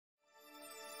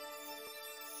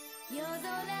Hey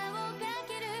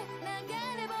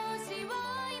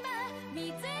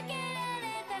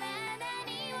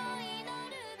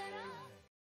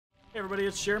everybody,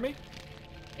 it's Jeremy.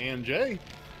 And Jay.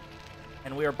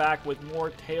 And we are back with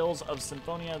more Tales of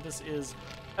Symphonia. This is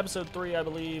episode 3, I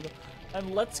believe.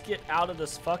 And let's get out of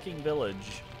this fucking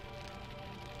village.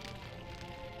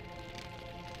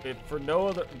 If for no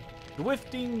other...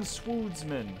 Dwifting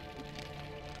Swoodsman.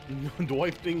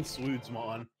 Dwifting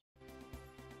Swoodsman.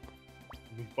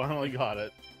 We finally got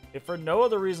it. If for no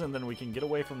other reason than we can get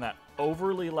away from that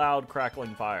overly loud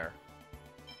crackling fire.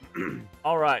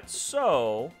 Alright,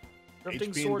 so...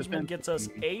 Drifting Swordsman gets us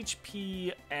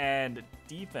HP and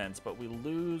defense, but we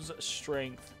lose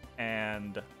strength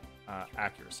and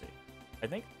accuracy. I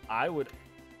think I would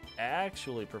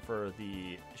actually prefer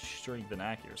the strength and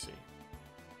accuracy.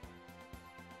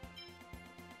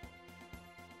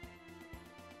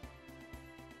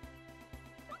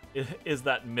 Is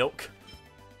that milk?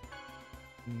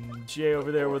 Jay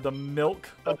over there with the milk.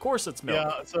 Of course it's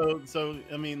milk. Yeah, so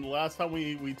I mean, last time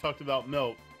we talked about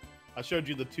milk, I showed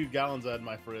you the 2 gallons I had in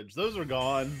my fridge. Those are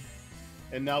gone,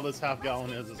 and now this half gallon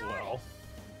is as well.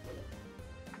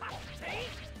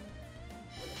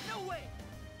 No way!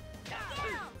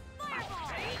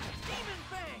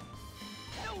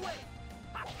 No way!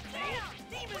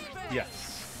 Demon Fang!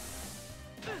 Yes.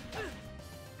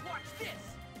 Watch this!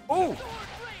 Oh!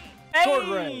 Sword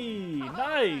Hey! rain.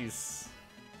 Nice!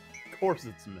 Of course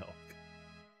it's milk.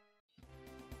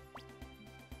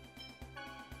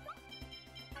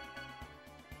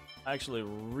 I actually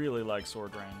really like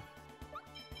Sword Rain.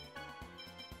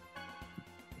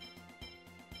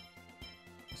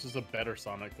 This is a better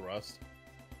Sonic Thrust.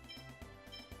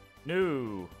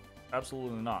 No,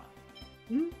 absolutely not.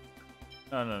 Hmm?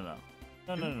 No, no, no.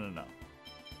 No, no, no,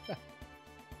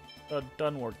 no.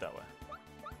 Doesn't work that way.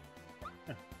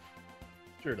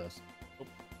 Sure does. Nope.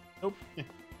 Nope.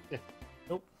 Yeah.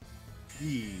 Nope.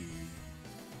 Yeah.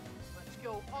 Let's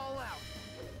go all out!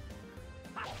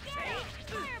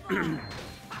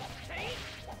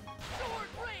 Sword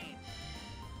Rain!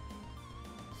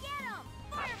 Get him!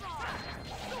 Fireball!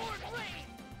 Sword Rain!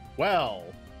 Well,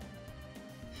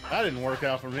 that didn't work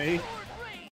out for me. Sword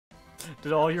Rain!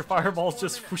 Did all your fireballs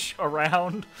just whoosh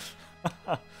around?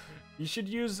 You should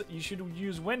use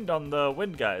wind on the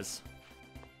wind guys.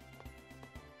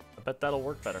 I bet that'll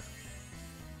work better.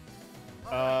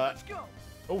 Let's go!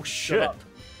 Oh shit! up.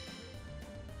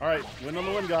 All right, wind on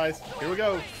the wind, guys. Here we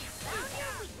go.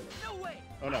 No way!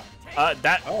 Oh no.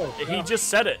 He no. just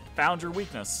said it. Found your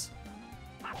weakness.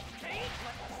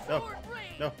 No.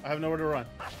 No, I have nowhere to run.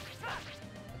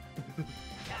 Get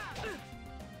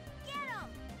him!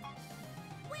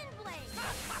 Wind Blade!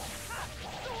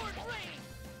 Sword Rain!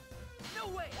 No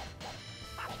way!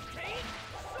 Sword Rain!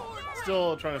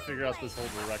 Still trying to figure out this whole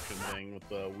direction thing with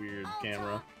the weird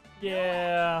camera.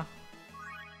 Yeah.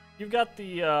 You've got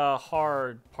the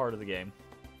hard part of the game.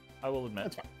 I will admit.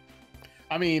 That's fine.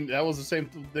 I mean, that was the same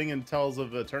thing in Tales of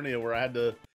Eternia where I had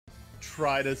to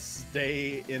try to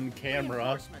stay in camera.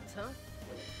 Reinforcements, huh?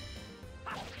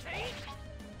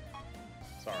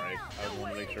 Sorry, I just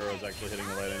want to make sure I was actually hitting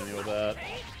the right enemy with that.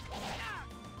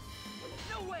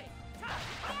 No way!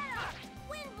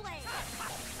 Wind Blade!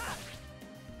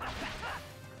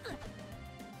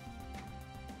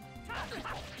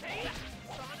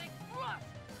 Sonic Rush!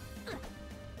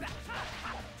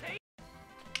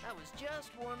 I was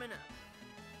just warming up.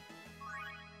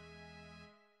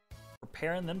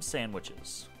 Preparing them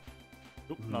sandwiches.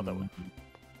 Oop, not that one.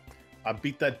 I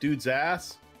beat that dude's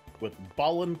ass with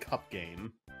Ballin' Cup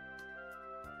Game.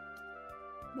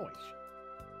 Nice.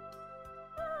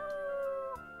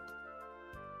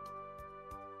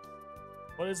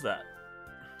 What is that?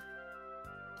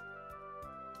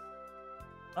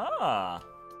 Ah.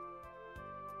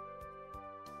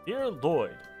 Dear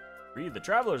Lloyd, read the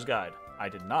Traveler's Guide. I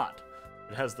did not.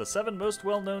 It has the 7 most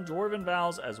well-known Dwarven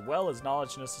vows as well as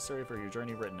knowledge necessary for your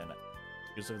journey written in it.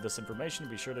 Use of this information,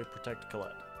 be sure to protect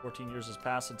Colette. 14 years has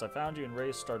passed since I found you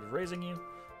and started raising you.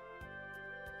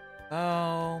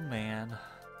 Oh, man.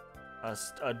 A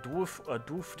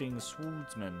dwoofting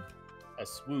swoodsman. A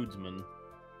swoodsman.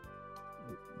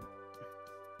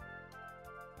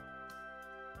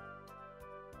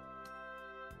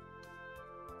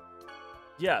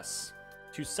 Yes.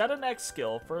 To set an X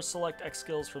skill, first select X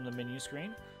skills from the menu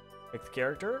screen. Pick the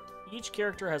character. Each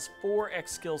character has 4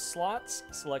 X skill slots.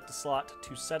 Select a slot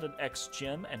to set an X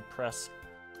gem and press...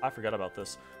 I forgot about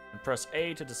this. And press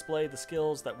A to display the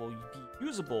skills that will be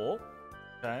usable.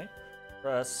 Okay.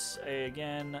 Press A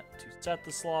again to set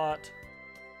the slot.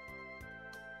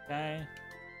 Okay.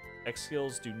 X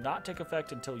skills do not take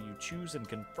effect until you choose and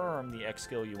confirm the X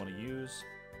skill you want to use.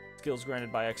 Skills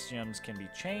granted by X gems can be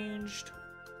changed.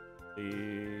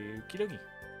 Okie dokie.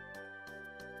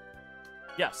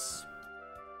 Yes.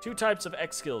 2 types of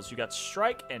X skills. You got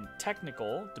strike and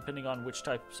technical. Depending on which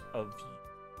type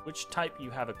you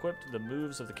have equipped, the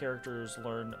moves of the characters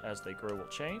learned as they grow will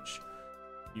change.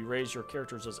 You raise your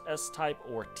characters as S-type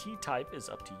or T-type is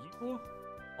up to you.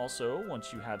 Also,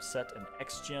 once you have set an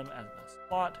X gem at a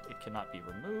slot, it cannot be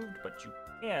removed, but you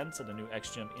can set a new X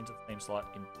gem into the same slot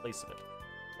in place of it.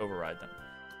 Override them.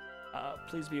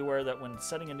 Please be aware that when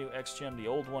setting a new X gem, the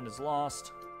old one is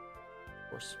lost. Of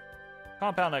course.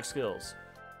 Compound X skills.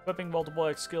 Equipping multiple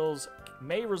X skills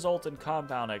may result in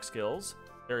compound X skills.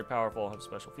 Very powerful, have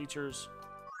special features.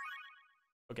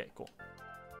 Okay, cool.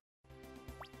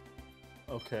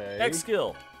 Okay. X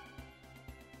skill.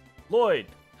 Lloyd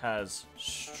has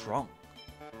strong.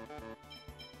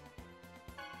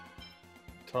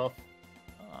 Tough.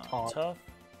 Taunt. Tough.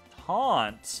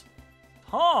 Taunt.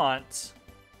 Taunt.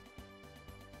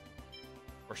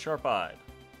 Or sharp-eyed.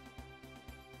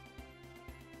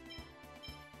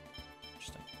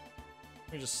 Interesting.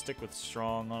 Let me just stick with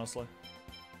strong, honestly.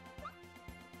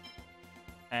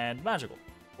 And magical,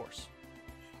 of course.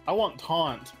 I want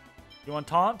taunt. You want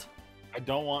taunt? I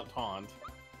don't want taunt.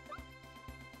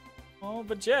 Oh,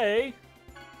 but Jay.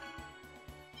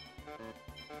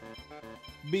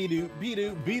 Be-doo,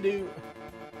 be-doo, be-doo.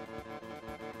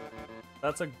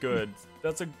 That's a good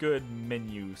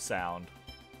menu sound.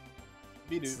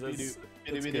 Be-doo, That's- be-doo,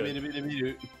 that's be-doo, good. be-doo, be-doo,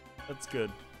 be-doo. That's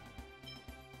good.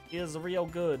 He is real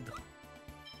good.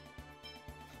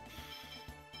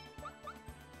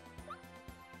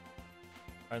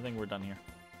 I think we're done here.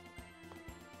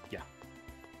 Yeah.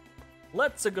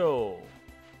 Let's go.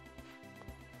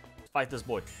 Fight this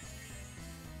boy.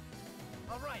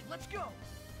 All right, let's go.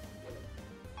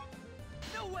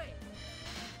 No way.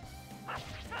 Get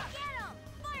him!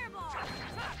 Fireball!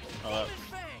 Demon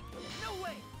Fang! No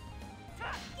way.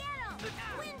 Get him!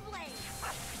 Wind Blade!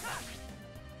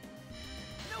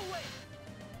 No way.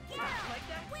 Get him! Like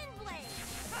that? Wind Blade!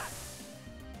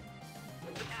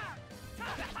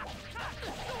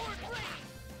 Sword Rain!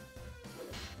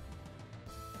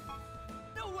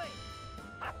 No way.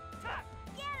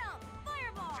 Get him!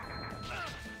 Fireball!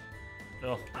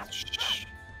 Oh, Shh.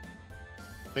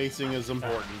 Facing is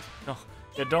important. no.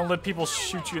 Yeah, don't let people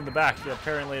shoot you in the back. Yeah,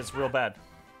 apparently it's real bad.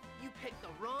 You picked the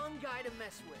wrong guy to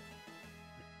mess with.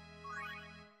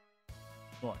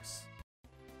 Nice.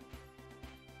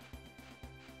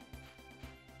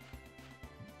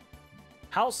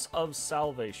 House of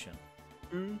Salvation.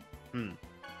 Hmm. What's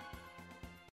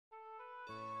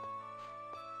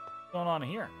going on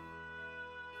here?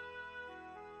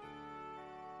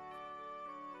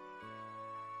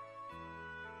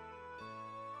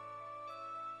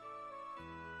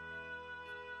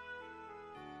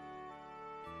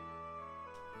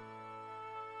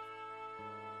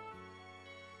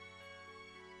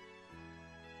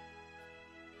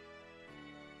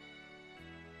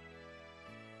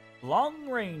 Long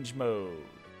range mode.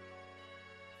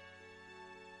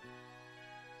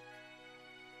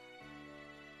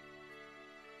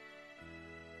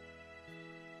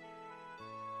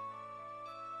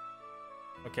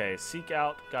 Okay, seek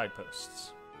out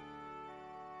guideposts.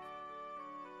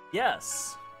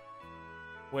 Yes.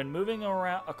 When moving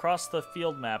around across the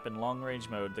field map in long range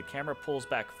mode, the camera pulls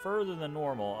back further than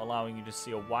normal, allowing you to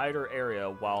see a wider area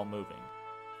while moving.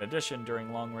 In addition,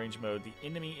 during long range mode, the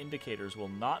enemy indicators will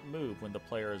not move when the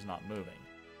player is not moving.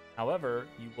 However,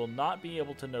 you will not be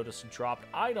able to notice dropped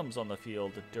items on the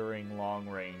field during long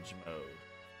range mode.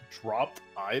 Dropped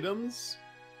items?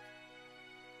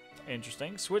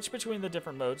 Interesting. Switch between the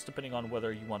different modes depending on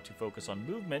whether you want to focus on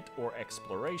movement or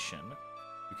exploration.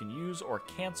 You can use or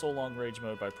cancel long range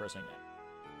mode by pressing A.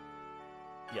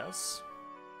 Yes.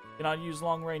 You cannot use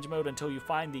long range mode until you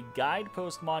find the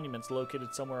guidepost monuments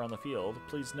located somewhere on the field.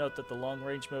 Please note that the long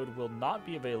range mode will not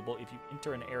be available if you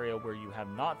enter an area where you have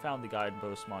not found the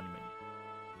guidepost monument.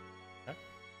 Okay.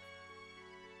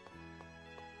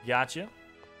 Gotcha.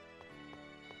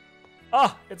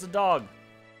 Oh, it's a dog.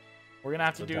 We're gonna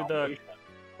have to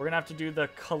do the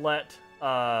Colette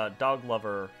dog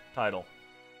lover title.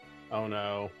 Oh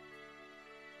no.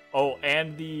 Oh,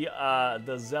 and the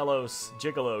Zelos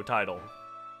Gigolo title.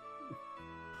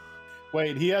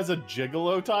 Wait, he has a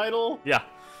gigolo title? Yeah.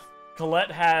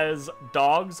 Colette has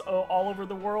dogs all over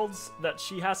the world that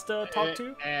she has to talk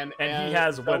to, and he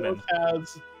has women.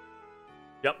 Has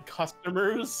Yep.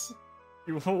 customers?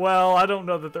 Well, I don't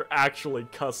know that they're actually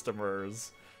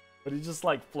customers, but he just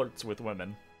like flirts with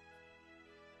women.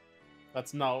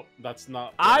 That's not.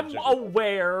 I'm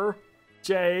aware,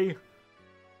 Jay.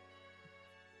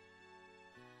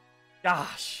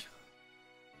 Gosh.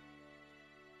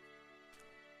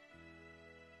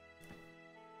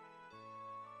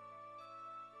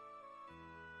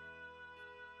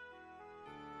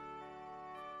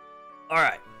 All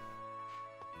right.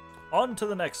 On to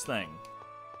the next thing.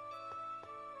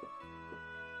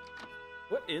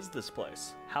 What is this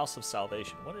place? House of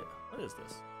Salvation. What is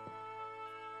this?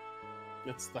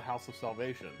 It's the House of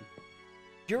Salvation.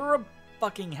 You're a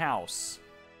fucking house.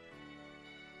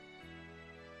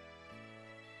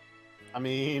 I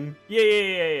mean...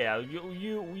 Yeah.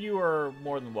 You are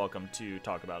more than welcome to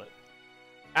talk about it.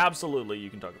 Absolutely, you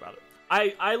can talk about it.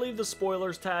 I leave the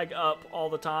spoilers tag up all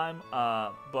the time,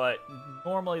 but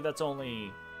normally that's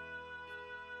only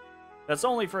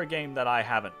for a game that I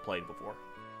haven't played before.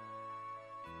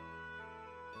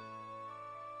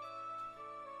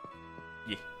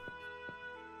 Yeah.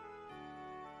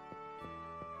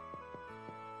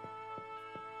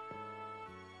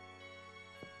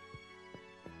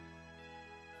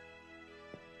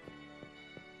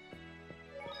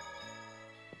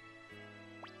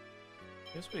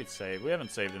 Guess we'd save. We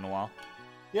haven't saved in a while.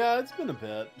 Yeah, it's been a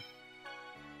bit.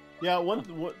 Yeah, one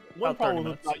problem with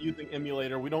minutes. not using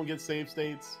emulator, we don't get save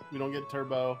states, we don't get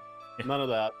turbo, none of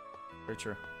that. Very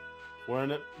true. We're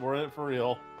in it for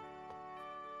real.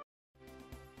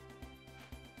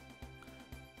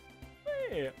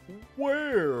 Yeah,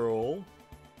 well...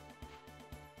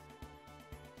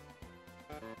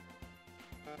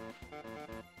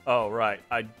 Oh, right.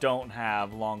 I don't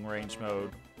have long-range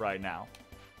mode right now.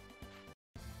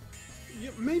 Yeah,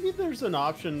 maybe there's an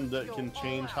option that can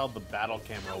change how the battle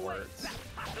camera works.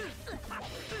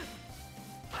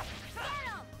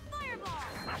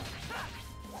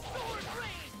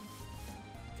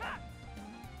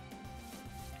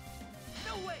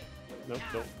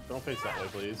 Nope, don't face that way,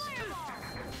 please.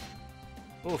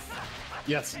 Oof.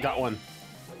 Yes, got one.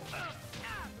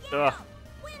 Ugh.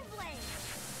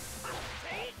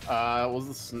 It was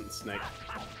the snake.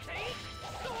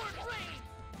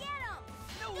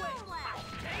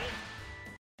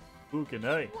 Fucking A.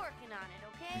 Working on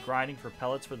it, okay? Grinding for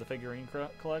pellets for the figurine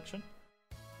collection.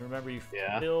 Remember, you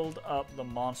Yeah. filled up the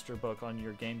monster book on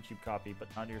your GameCube copy,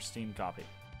 but not your Steam copy.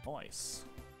 Nice.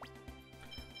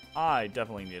 I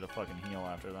definitely need a fucking heal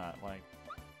after that. Like,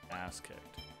 ass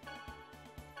kicked.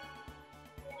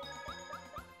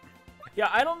 Yeah,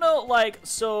 I don't know, like,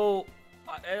 so...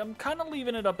 I'm kind of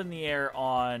leaving it up in the air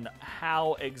on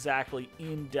how exactly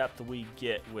in-depth we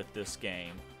get with this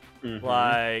game. Mm-hmm.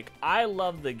 Like, I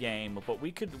love the game, but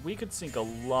we could sink a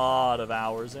lot of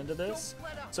hours into this.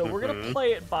 So we're gonna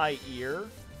play it by ear.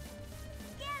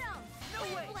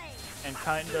 And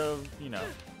kind of, you know,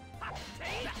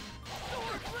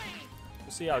 we'll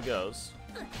see how it goes.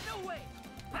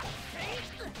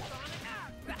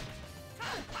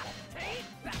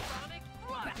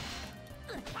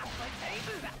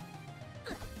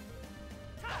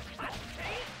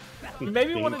 You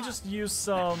maybe want to just use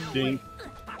some... Dink.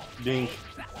 Dink.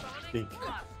 Dink.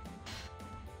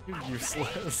 You're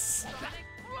useless.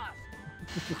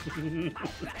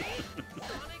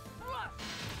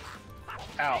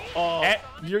 Ow. Oh. And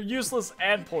you're useless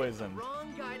and poisoned.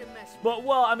 But,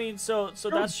 well, I mean, so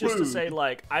that's just to say,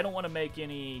 like, I don't want to make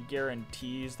any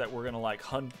guarantees that we're going to, like,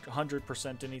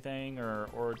 100% anything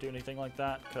or do anything like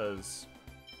that, because,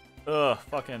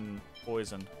 fucking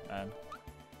poison, man.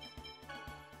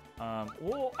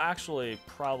 We'll actually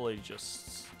probably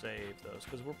just save those,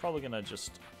 because we're probably going to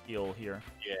just heal here.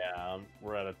 Yeah,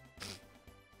 we're at a...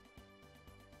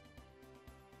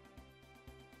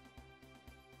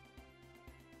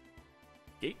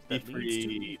 Gate that leads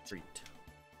to retreat.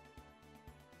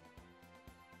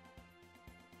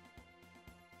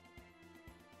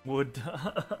 Would.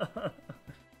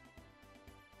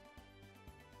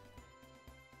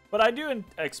 But I do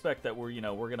expect that we're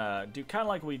gonna do kind of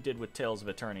like we did with Tales of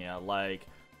Eternia, like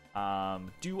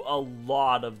do a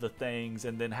lot of the things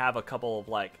and then have a couple of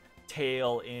like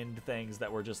tail end things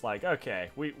that we're just like,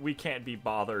 okay, we can't be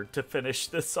bothered to finish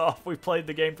this off. We played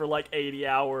the game for like 80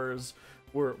 hours.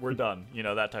 We're done. You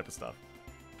know, that type of stuff.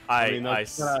 I say 80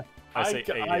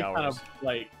 hours. I kind of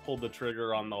like pulled the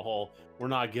trigger on the whole, we're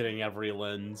not getting every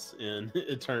lens in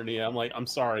Eternia. I'm like, I'm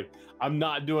sorry. I'm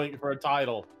not doing it for a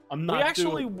title. I'm not. We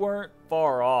actually weren't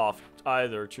far off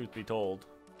either, truth be told.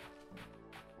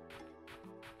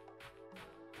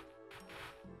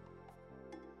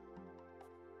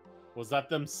 Was that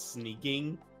them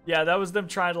sneaking? Yeah, that was them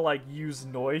trying to like use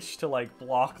Noish to like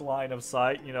block line of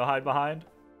sight, you know, hide behind.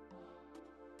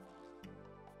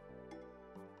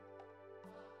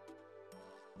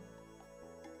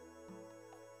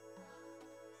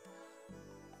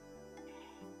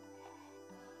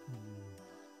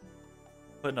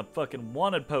 Putting up fucking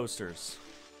wanted posters.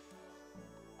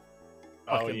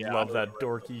 Oh, Fucking yeah, love that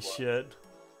dorky shit.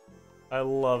 I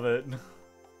love it.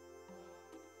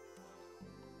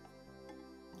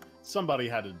 Somebody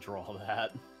had to draw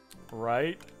that.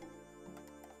 Right?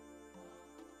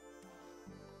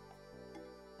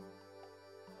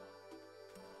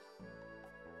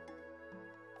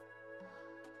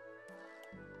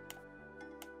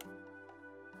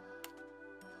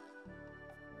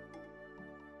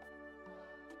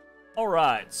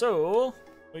 Alright, so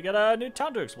we got a new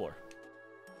town to explore.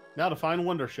 Now to find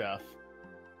Wonder Chef.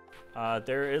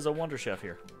 There is a Wonder Chef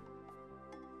here.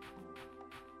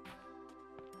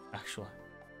 Actually.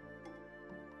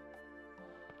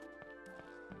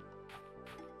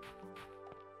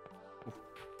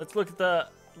 Let's look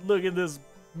at this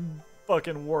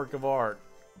fucking work of art.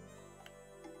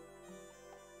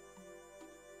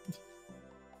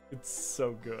 It's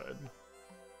so good.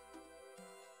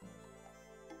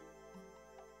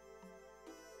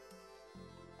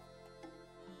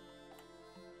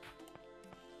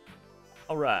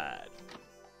 All right.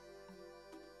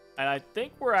 And I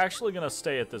think we're actually going to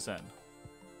stay at this end.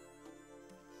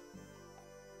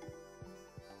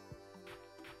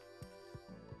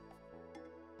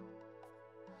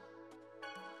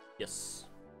 Yes.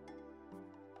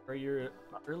 For your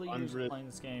early years of playing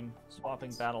this game,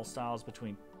 swapping battle styles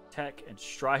between tech and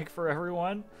strike for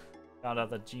everyone. Found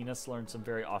out that Genus learned some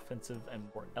very offensive and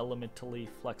more elementally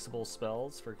flexible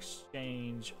spells for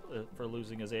exchange for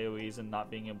losing his AoEs and not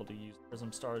being able to use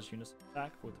Prism Star's unison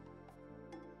attack with.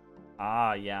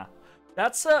 Ah, yeah.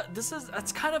 That's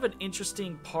kind of an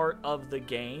interesting part of the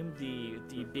game,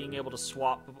 the being able to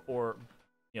swap or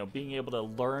being able to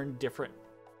learn different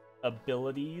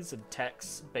abilities and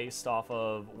techs based off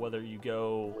of whether you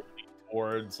go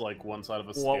towards like one side of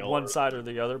a scale, one side or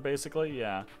the other, basically.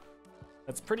 Yeah,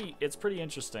 it's pretty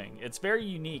interesting. It's very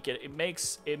unique. It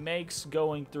makes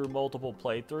going through multiple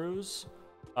playthroughs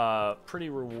pretty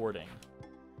rewarding.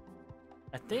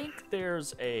 I think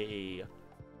there's a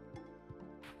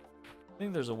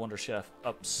Wonder Chef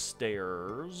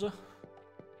upstairs. What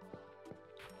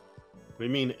do you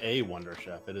mean a Wonder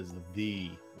Chef? It is the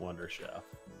Wonder Chef.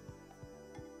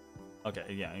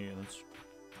 Okay, yeah, that's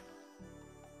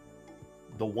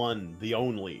the one, the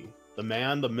only, the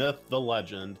man, the myth, the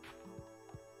legend,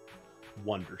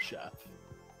 Wonder Chef.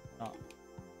 Oh.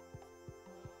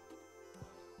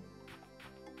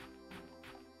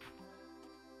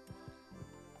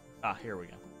 Ah, here we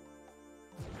go.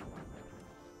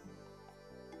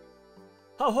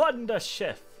 A Wonder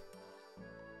Chef.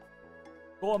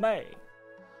 Gourmet.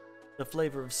 The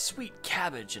flavor of sweet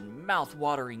cabbage and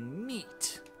mouth-watering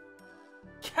meat.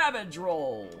 Cabbage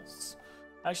rolls.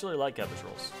 I actually like cabbage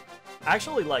rolls. I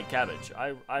actually like cabbage.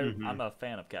 I'm a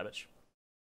fan of cabbage.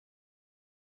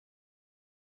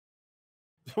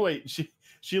 Wait,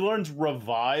 she learns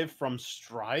revive from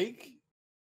strike?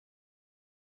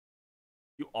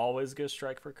 You always get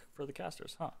strike for the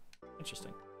casters, huh?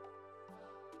 Interesting.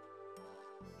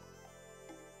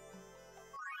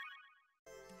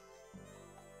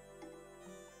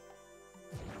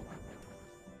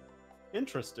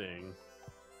 Interesting.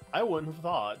 I wouldn't have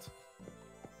thought.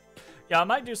 Yeah, I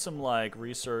might do some like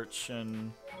research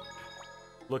and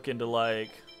look into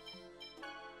like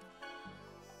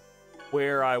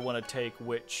where I want to take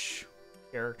which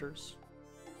characters.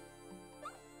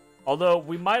 Although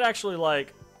we might actually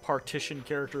like partition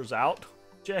characters out,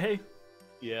 Jay.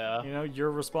 Yeah. You know,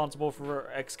 you're responsible for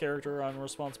X character, I'm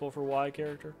responsible for Y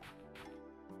character.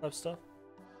 Type stuff.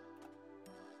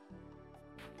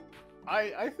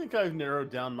 I think I've narrowed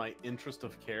down my interest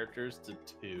of characters to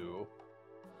 2.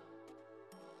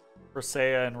 For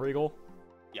Seiya and Regal?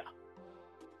 Yeah.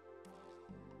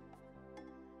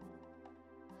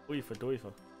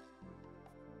 Dweefa.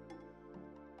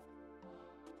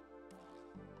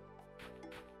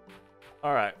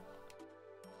 Alright.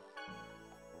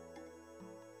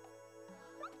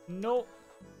 Nope.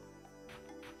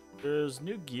 There's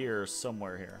new gear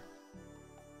somewhere here.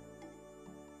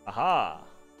 Aha!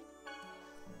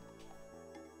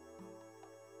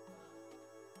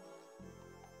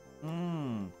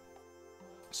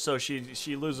 So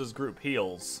she loses group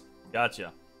heals.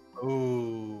 Gotcha.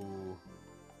 Ooh.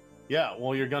 Yeah,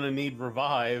 well, you're gonna need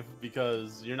revive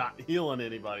because you're not healing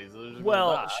anybody. So they're just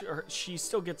well, she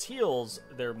still gets heals.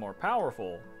 They're more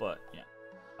powerful, but yeah,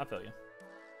 I feel you.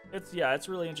 It's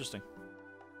really interesting.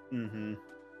 Mm-hmm.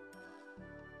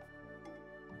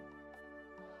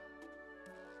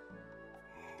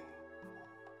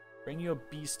 Bring you a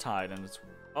beast hide, and it's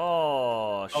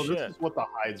oh shit. This is what the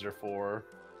hides are for.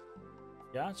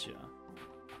 Gotcha.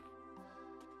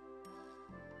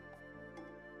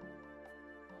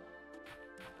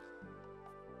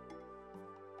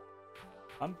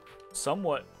 I'm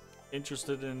somewhat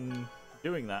interested in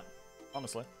doing that,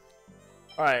 honestly.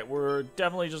 Alright, we're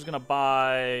definitely just gonna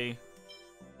buy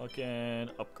fucking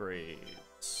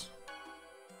upgrades.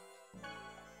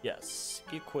 Yes.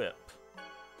 Equip.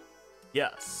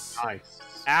 Yes. Nice.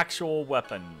 Actual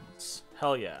weapons.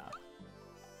 Hell yeah.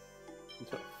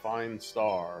 It's a fine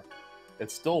star.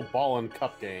 It's still ball and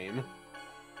cup game.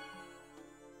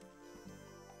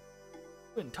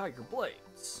 Twin Tiger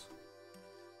Blades.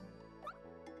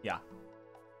 Yeah.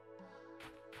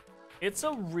 It's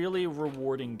a really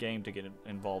rewarding game to get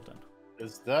involved in.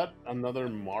 Is that another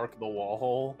Mark the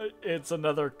Wallhole? It's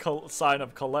another sign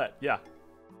of Colette, yeah.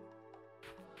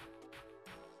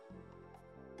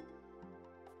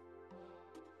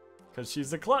 Because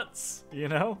she's a klutz, you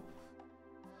know?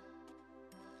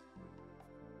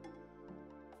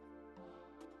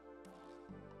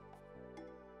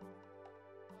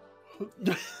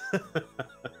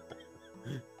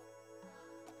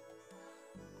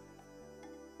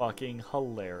 Fucking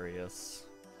hilarious.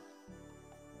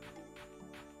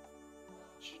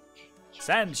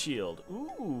 Sand Shield.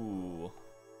 Ooh.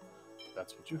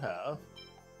 That's what you have.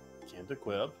 Can't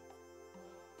equip.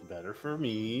 Better for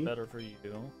me. Better for you.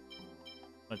 I'm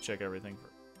gonna check everything for.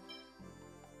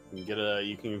 You can get a.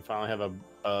 You can finally have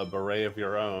a beret of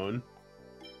your own.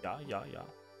 Yeah.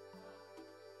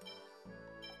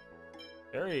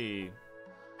 Very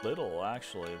little,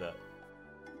 actually. That.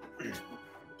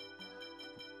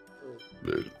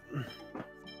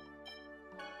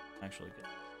 Actually good.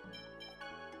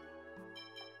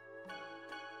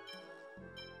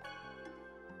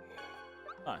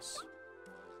 Nice.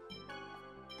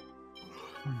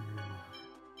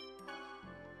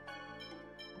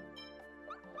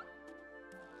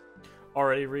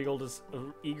 Already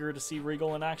eager to see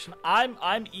Regal in action.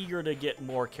 I'm eager to get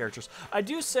more characters. I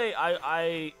do say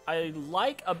I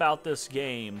like about this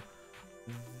game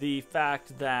the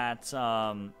fact that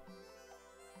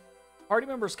party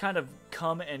members kind of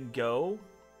come and go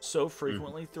so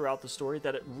frequently throughout the story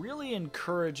that it really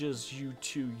encourages you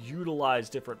to utilize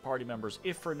different party members,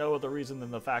 if for no other reason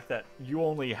than the fact that you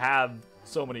only have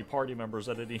so many party members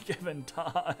at any given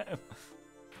time.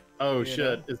 Oh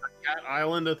shit! Know? Is the Cat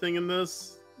Island a thing in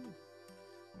this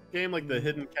game? Like the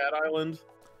Hidden Cat Island?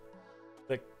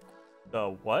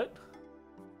 The what?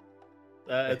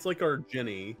 It's like our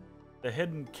Jenny. The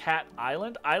Hidden Cat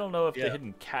Island? I don't know if the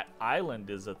Hidden Cat Island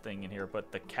is a thing in here,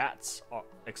 but the cats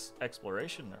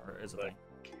exploration is a thing.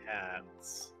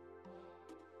 Cats.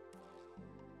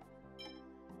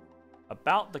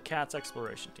 About the cats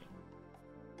exploration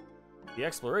team. The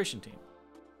exploration team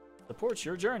supports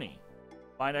your journey.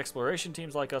 Find exploration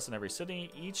teams like us in every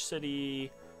city. Each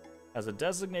city has a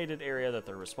designated area that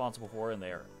they're responsible for, and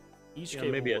they are each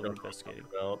capable of investigating.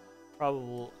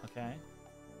 Probably, okay.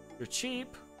 You're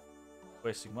cheap.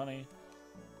 Wasting money.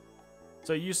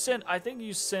 So I think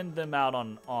you send them out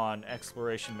on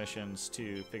exploration missions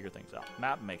to figure things out.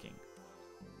 Map making.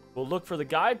 We'll look for the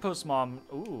guidepost mom.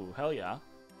 Ooh, hell yeah.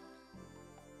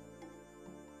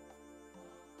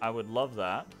 I would love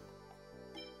that.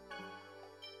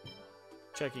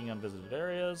 Checking unvisited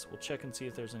areas. We'll check and see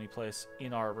if there's any place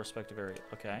in our respective area.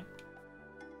 Okay.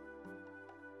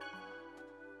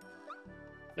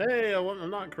 Hey,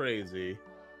 I'm not crazy.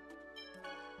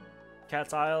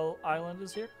 Cat's Island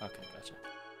is here? Okay, gotcha.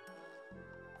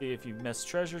 See if you've missed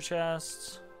treasure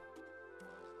chests.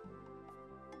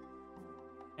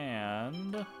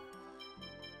 And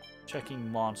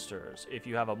checking monsters. If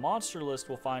you have a monster list,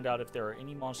 we'll find out if there are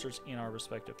any monsters in our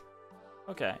respective.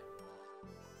 Okay.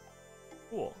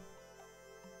 Cool.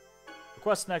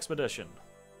 Request an expedition.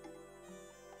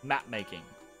 Map making.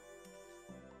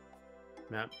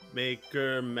 Map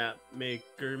maker,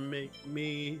 make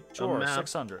me sure, a map.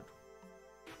 600.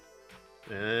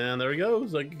 And there he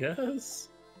goes, I guess.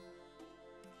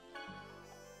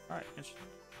 Alright, interesting.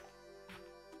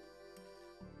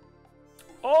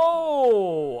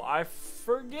 Oh, I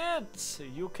forget.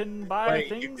 You can buy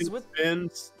things with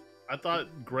spins. I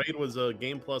thought grade was a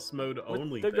Game Plus mode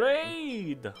only. The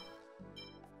grade.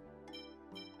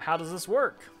 How does this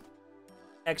work?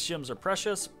 X gems are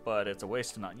precious, but it's a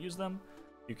waste to not use them.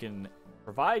 You can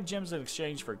provide gems in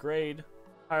exchange for grade.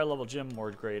 Higher level gem,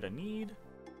 more grade I need.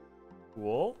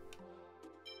 Cool.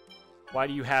 Why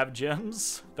do you have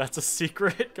gems? That's a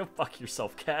secret. Go fuck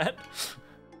yourself, cat.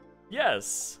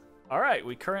 Yes. All right,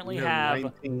 we currently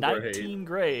have 19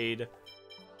 grade.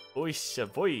 Boy,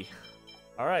 boy.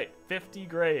 All right, 50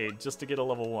 grade just to get a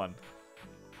level 1.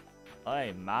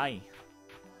 Oh my.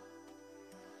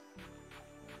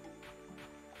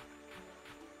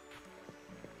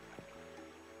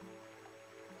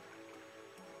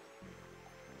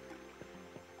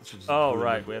 Oh,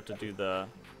 right. We have to do the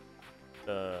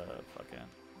fucking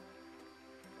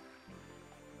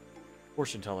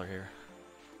fortune teller here.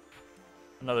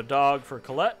 Another dog for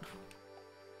Colette.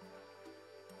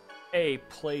 A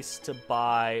place to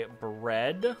buy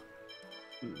bread.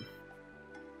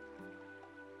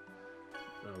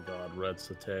 Oh god, red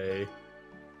satay.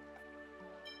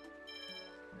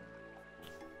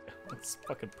 That's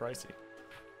fucking pricey.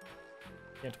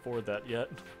 Can't afford that yet.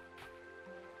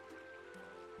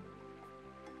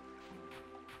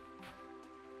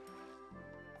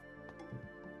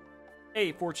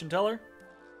 Hey, fortune teller.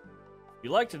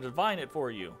 You like to divine it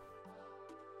for you.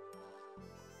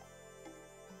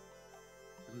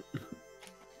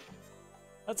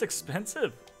 That's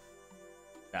expensive.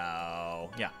 No.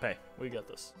 Yeah, pay. We got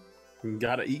this. You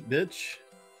gotta eat, bitch.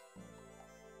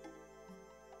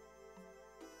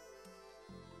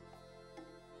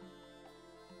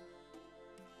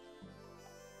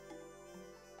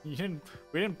 We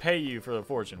didn't pay you for the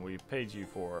fortune. We paid you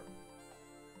for.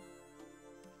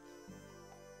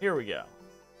 Here we go.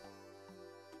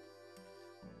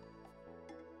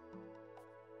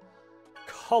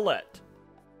 Colette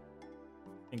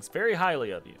thinks very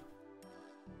highly of you.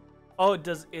 Oh,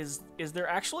 is there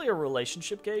actually a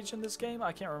relationship gauge in this game?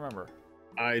 I can't remember.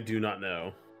 I do not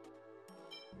know.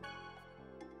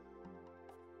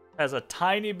 Has a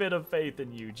tiny bit of faith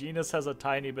in you. Genus has a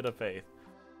tiny bit of faith.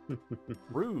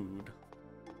 Rude.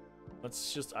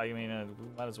 Let's just, I mean,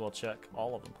 we might as well check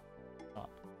all of them. Oh.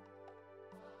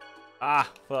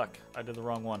 Ah, fuck. I did the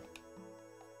wrong one.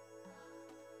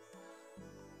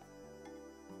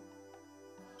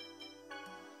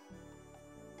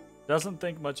 Doesn't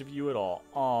think much of you at all.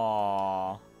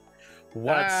 Aww.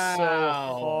 Wow. That's so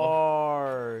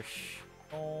harsh.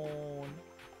 Oh.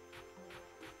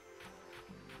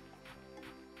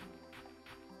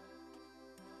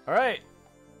 All right.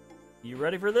 You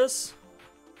ready for this?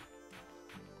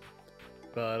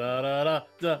 Ba da da da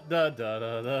da da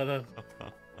da da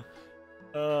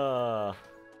da.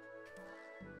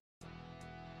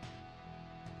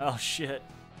 Oh shit.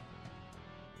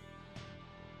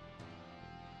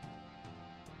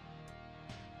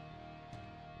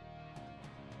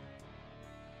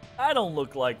 I don't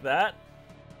look like that.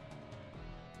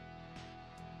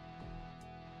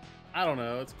 I don't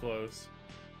know. It's close.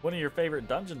 One of your favorite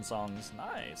dungeon songs.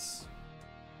 Nice.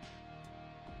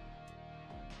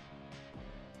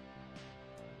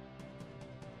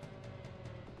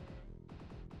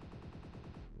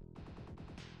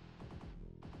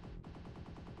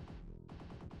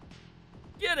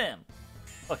 Get him!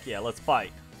 Fuck yeah, let's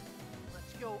fight.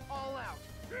 Let's go all out.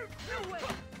 No way.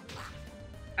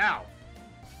 Ow!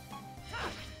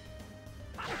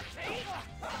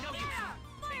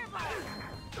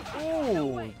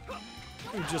 Ooh!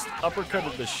 You just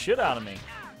uppercutted the shit out of me.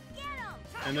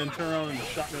 And then turn around and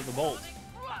shot me with the bolt.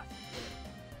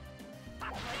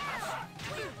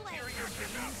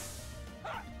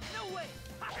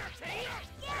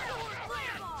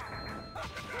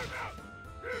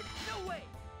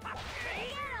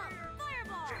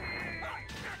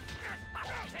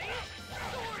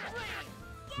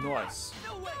 Nice.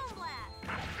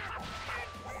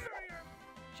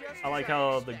 I like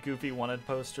how the Goofy wanted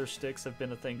poster sticks have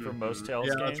been a thing for most Tales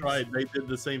games. Yeah, that's right. They did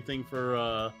the same thing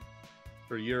for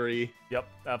Yuri. Yep,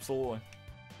 absolutely.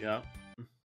 Yeah.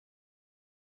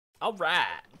 All right.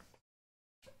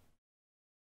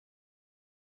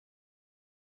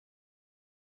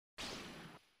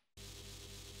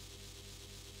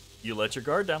 You let your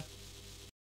guard down.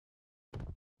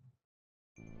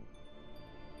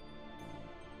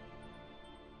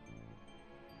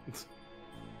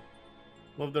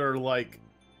 Love their like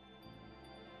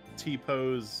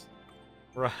T-pose,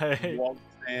 right? Walk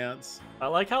stance. I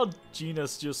like how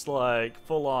Genus just like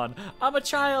full on "I'm a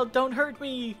child, don't hurt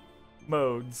me"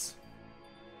 modes.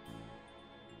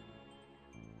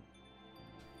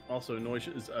 Also,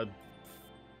 Noish is a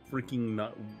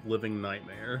freaking living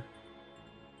nightmare.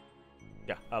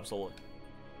 Yeah, absolutely.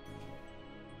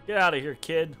 Get out of here,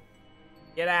 kid.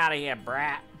 Get out of here,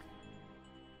 brat.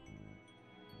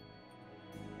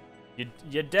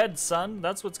 You dead, son.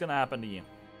 That's what's gonna happen to you.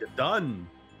 You're done.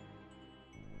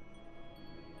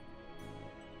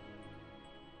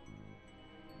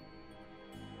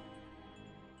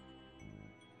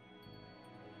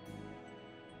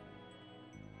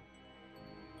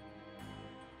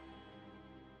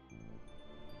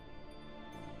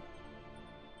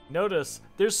 Notice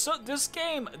there's this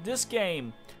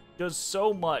game does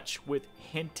so much with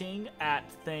hinting at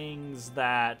things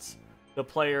that the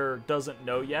player doesn't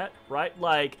know yet, right?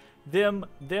 Like them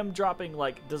dropping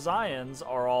like Desians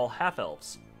are all half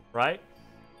elves, right?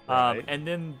 Right. And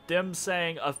then them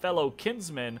saying a fellow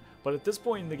kinsman, but at this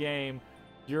point in the game,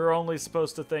 you're only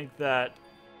supposed to think that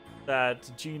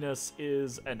Genus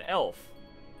is an elf,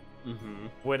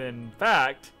 when in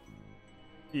fact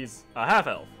he's a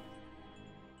half-elf.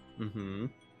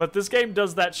 But this game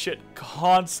does that shit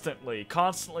constantly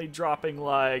dropping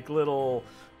like little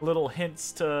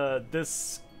hints to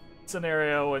this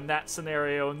scenario and that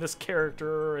scenario and this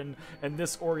character and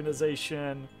this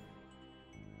organization.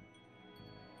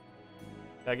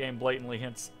 That game blatantly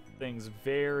hints things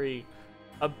very...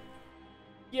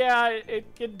 yeah,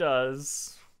 it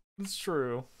does. It's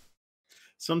true.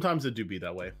 Sometimes it do be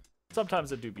that way.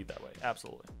 Sometimes it do be that way,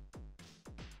 absolutely.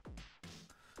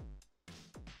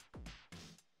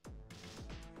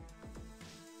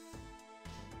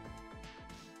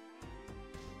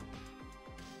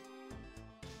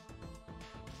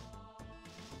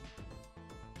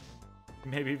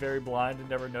 Maybe very blind and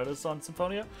never noticed on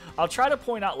Symphonia. I'll try to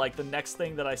point out like the next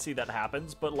thing that I see that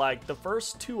happens, but like the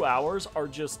first 2 hours are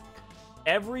just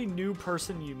every new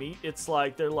person you meet, it's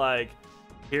like they're like,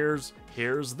 here's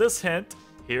this hint,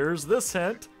 here's this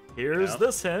hint, here's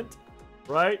this hint,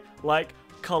 right? Like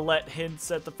Colette hints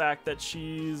at the fact that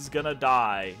she's gonna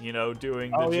die, you know,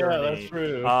 doing the journey. Yeah, that's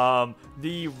true.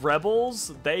 The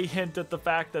rebels, they hint at the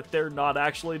fact that they're not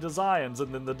actually Desians,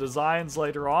 and then the Desians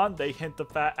later on, they hint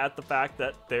at the fact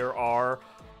that there are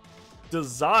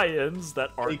Desians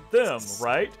that aren't them,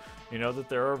 right? You know, that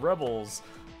there are rebels.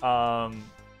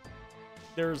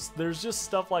 There's just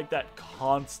stuff like that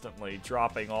constantly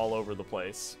dropping all over the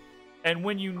place. And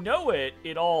when you know it,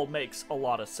 it all makes a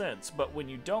lot of sense. But when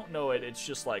you don't know it, it's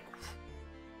just like...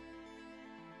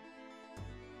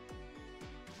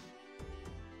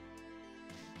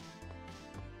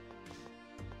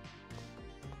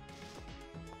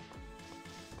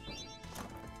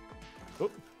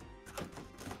 Oop.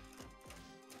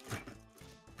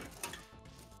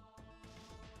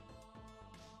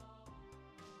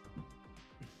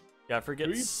 Yeah, I forget...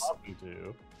 Who are you talking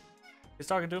to? He's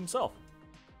talking to himself.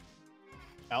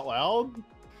 Out loud?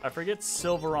 I forget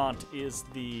Silverant is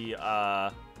the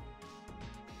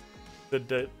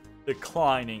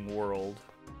declining world.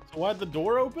 So why'd the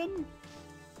door open?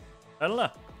 I don't know.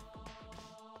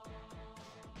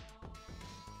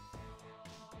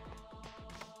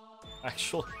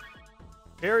 Actually,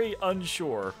 very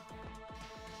unsure.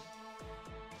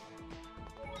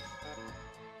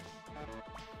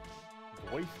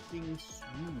 Wasting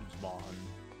Swoodsbond.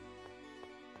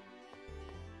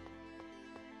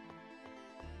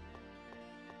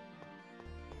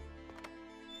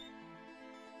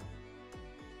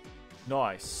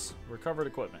 Nice. Recovered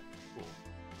equipment. Cool.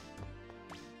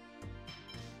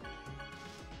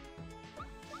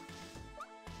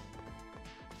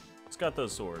 Let's got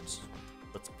those swords.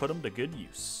 Let's put them to good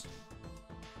use.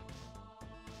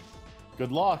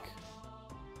 Good luck.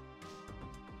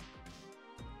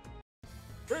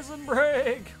 Prison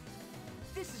break!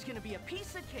 This is gonna be a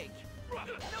piece of cake.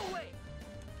 No way.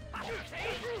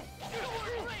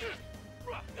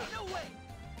 No way.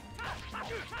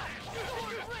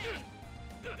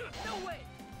 No way.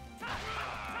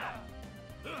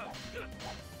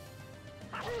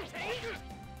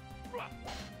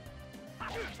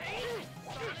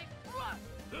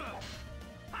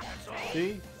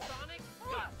 See?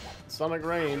 Sonic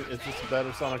Rain is just a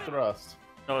better Sonic Thrust.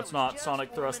 No, it's not.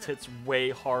 Sonic Thrust hits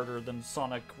way harder than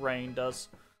Sonic Rain does.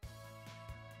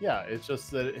 Yeah, it's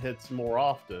just that it hits more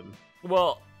often.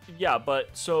 Well, yeah, but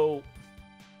so...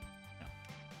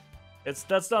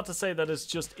 That's not to say that it's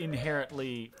just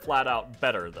inherently flat out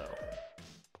better, though.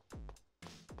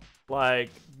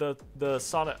 Like, the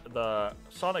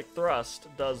Sonic Thrust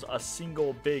does a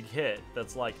single big hit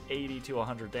that's like 80 to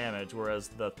 100 damage, whereas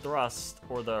the Thrust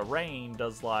or the Rain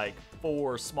does like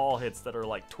 4 small hits that are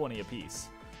like 20 apiece.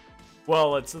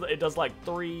 Well, it does like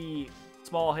 3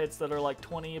 small hits that are like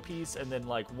 20 apiece, and then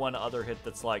like 1 other hit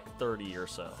that's like 30 or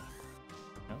so.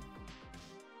 You know?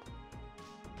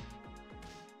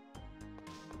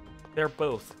 They're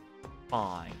both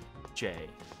fine, Jay.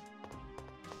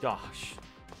 Gosh.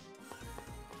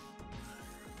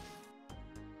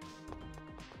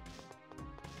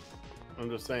 I'm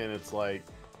just saying, it's like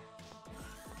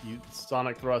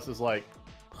Sonic Thrust is like,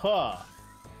 huh,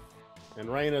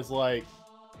 and Rain is like,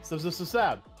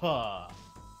 sad, huh.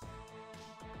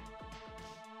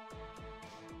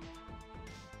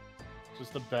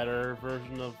 Just a better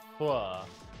version of huh.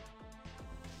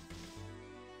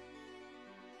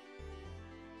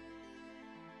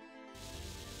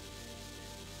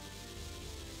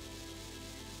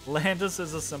 Landis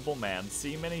is a simple man.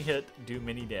 See many hit, do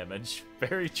many damage.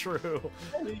 Very true.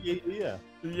 Yeah.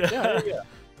 Yeah.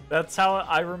 That's how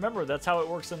I remember. That's how it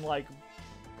works in like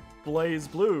Blaze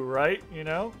Blue, right? You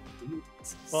know,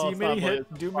 Well, see many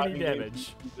hit, do many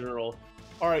damage.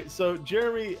 All right, so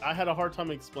Jeremy, I had a hard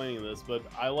time explaining this, but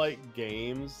I like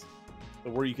games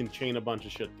where you can chain a bunch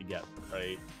of shit together,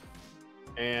 right?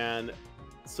 And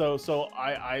so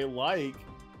I like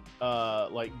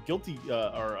Guilty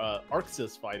or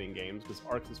ArcSys fighting games, because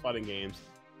ArcSys fighting games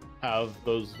have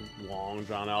those long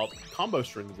drawn out combo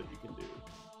strings that you can do.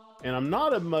 And I'm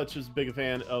not as big a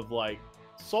fan of like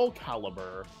Soul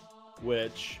Calibur,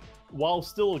 which, while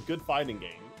still a good fighting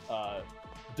game,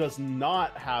 does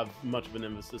not have much of an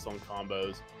emphasis on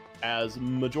combos, as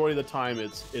majority of the time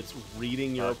it's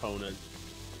reading your opponent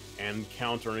and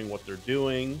countering what they're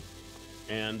doing,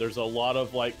 and there's a lot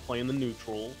of like playing the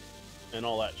neutral and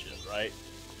all that shit, right?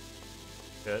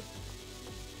 Good.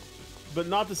 But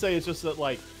not to say it's just that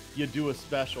like you do a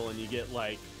special and you get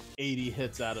like 80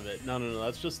 hits out of it. No,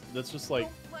 that's just like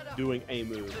doing a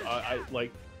move. I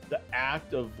like the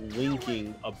act of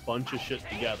linking a bunch of shit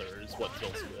together is what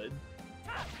feels good.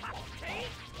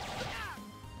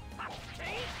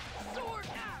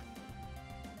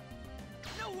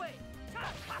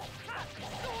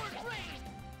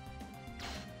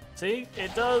 See,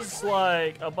 it does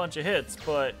like a bunch of hits,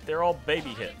 but they're all baby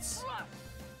hits.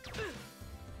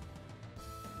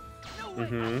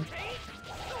 Mm-hmm.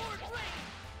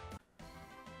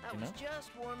 I was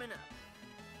just warming up.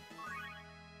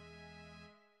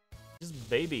 Just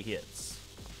baby hits.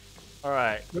 All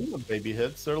right. They're not baby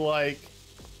hits. They're like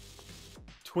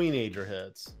teenager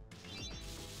hits.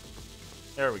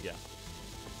 There we go.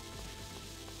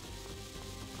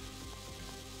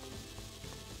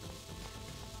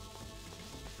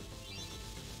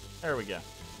 There we go.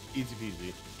 Easy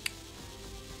peasy.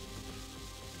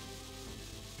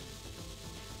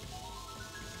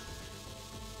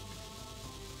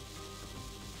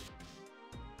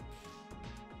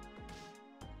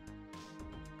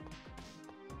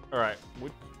 All right.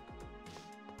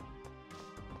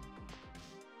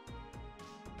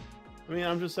 I mean,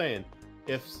 I'm just saying,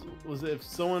 if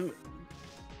someone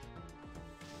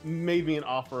made me an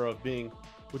offer of being,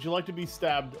 would you like to be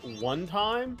stabbed 1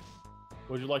 time?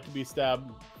 Would you like to be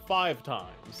stabbed 5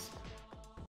 times?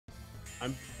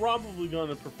 I'm probably going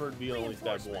to prefer to be only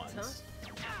stabbed once.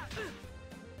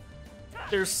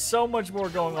 There's so much more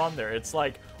going on there. It's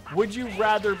like, would you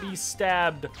rather be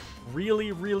stabbed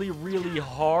really, really, really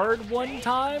hard 1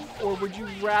 time? Or would you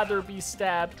rather be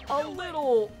stabbed a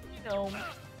little, you know,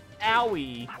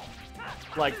 owie,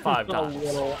 like 5 times? A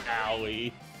little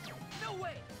owie. No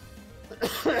way.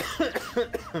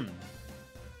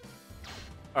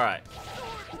 All right.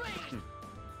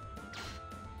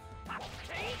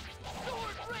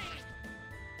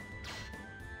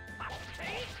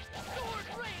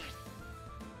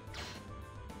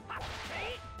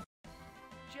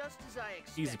 Just as I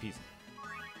expected. Easy peasy.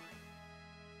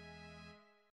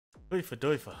 Doifa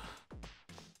doifa.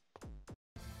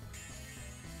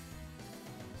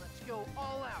 Let's go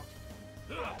all out.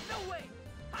 No way.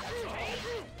 No way.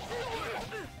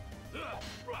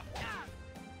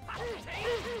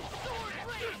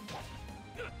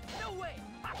 No way.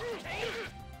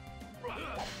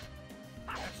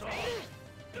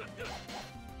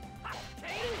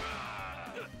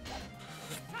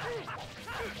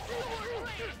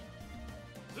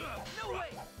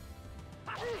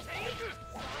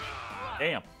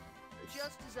 Damn.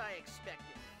 Just as I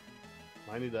expected.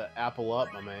 I need to apple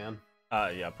up, my man.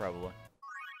 Yeah, probably.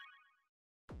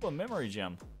 Oh, a memory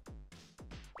gem.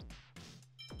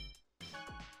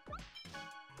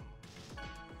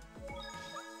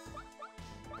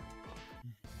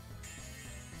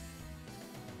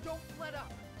 Don't let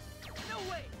up. No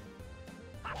way.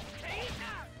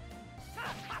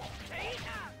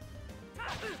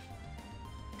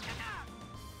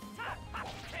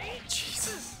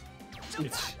 Jesus.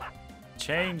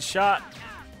 Chain shot.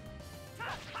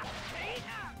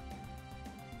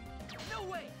 No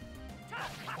way.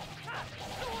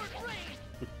 Sword rain.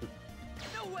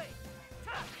 No way.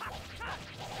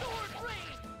 Sword rain.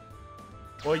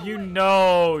 Well, you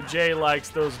know Jay likes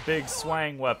those big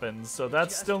swang weapons, so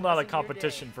that's still not a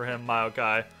competition for him,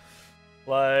 Maokai.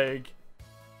 Like,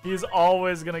 he's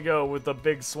always gonna go with the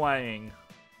big swang.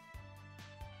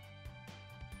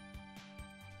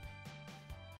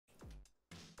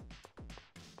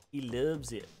 He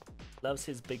loves it. Loves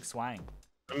his big swang.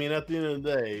 I mean, at the end of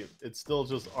the day, it's still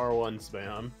just R1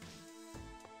 spam.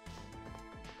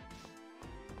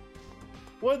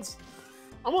 What's...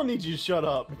 I'm gonna need you to shut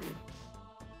up.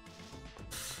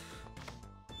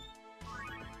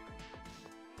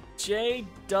 Jay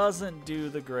doesn't do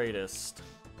the greatest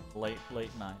late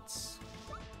nights.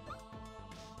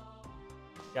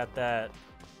 Got that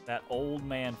old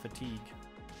man fatigue.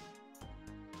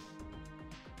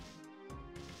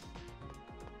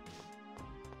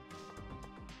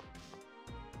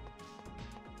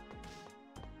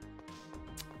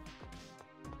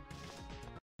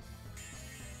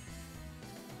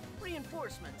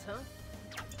 Reinforcements, huh?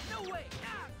 No way!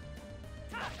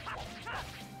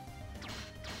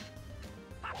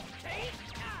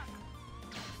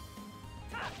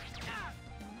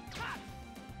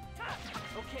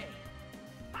 Okay.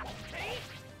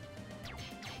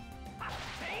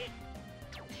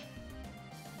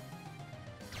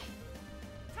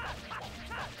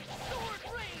 Sword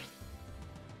rain!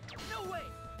 No way!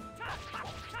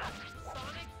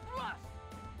 Sonic thrust!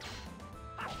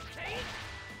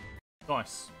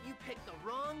 Nice. You picked the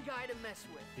wrong guy to mess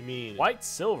with. You mean White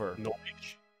silver.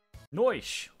 Noish?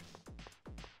 Noish.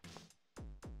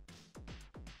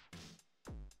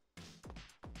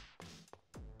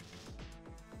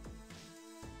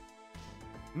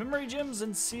 Memory gems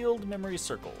and sealed memory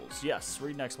circles. Yes,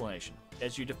 read an explanation.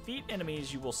 As you defeat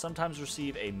enemies, you will sometimes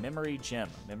receive a memory gem.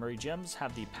 Memory gems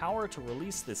have the power to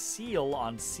release the seal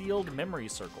on sealed memory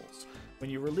circles. When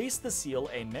you release the seal,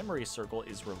 a memory circle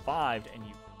is revived and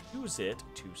you use it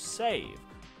to save.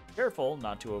 Careful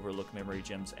not to overlook memory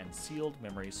gems and sealed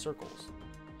memory circles.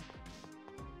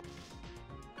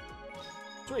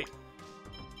 Sweet.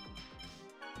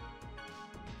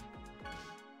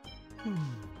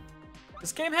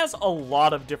 This game has a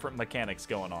lot of different mechanics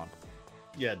going on.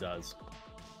 Yeah, it does.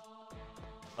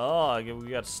 Oh, we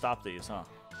got to stop these, huh?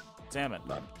 Damn it.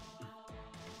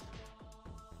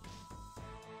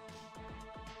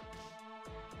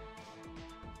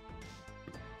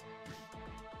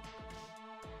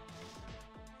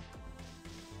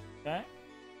 Okay.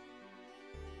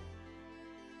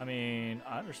 I mean,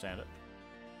 I understand it.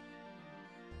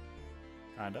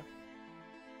 Kinda.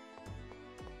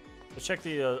 Let's check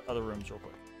the other rooms real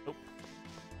quick. Nope.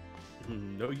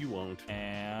 No, you won't.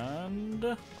 And...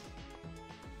 Nope.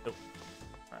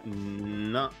 Right.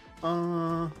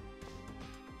 Nuh-uh.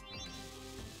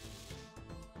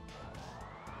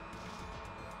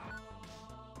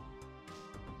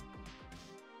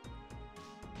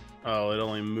 Oh, it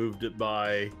only moved it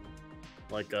by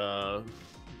like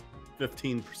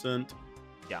 15%.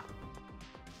 Yeah.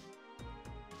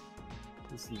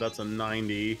 That's a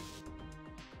 90.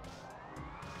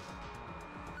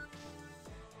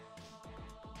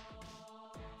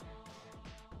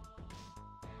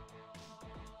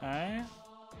 Okay.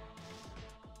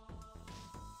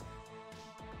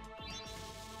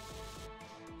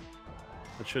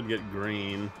 It should get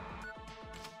green.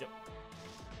 Yep.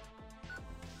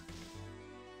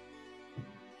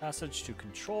 Passage to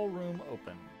control room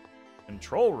open.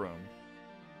 Control room?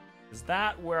 Is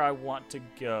that where I want to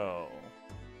go?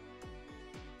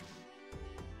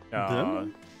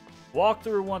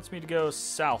 Walkthrough wants me to go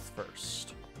south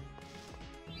first.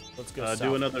 Let's go south.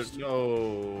 Do another. First.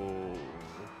 No.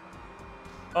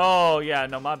 Oh, yeah,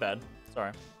 no, my bad.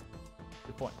 Sorry.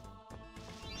 Good point.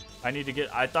 I need to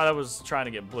get... I thought I was trying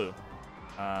to get blue.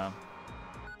 No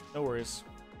worries.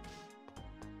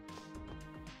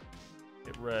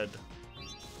 Get red.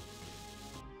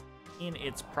 In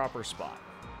its proper spot.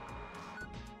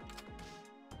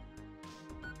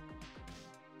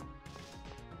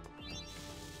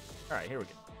 Alright, here we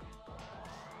go.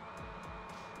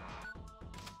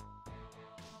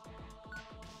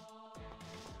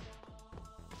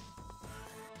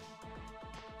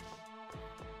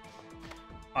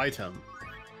 Item.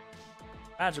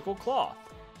 Magical cloth.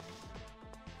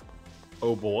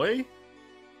 Oh boy.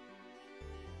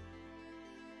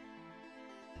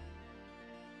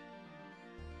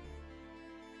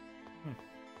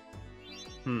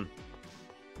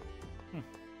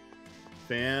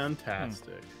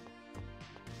 Fantastic.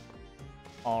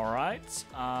 All right.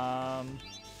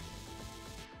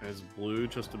 Is blue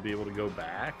just to be able to go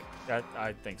back?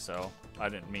 I think so. I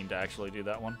didn't mean to actually do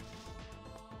that one.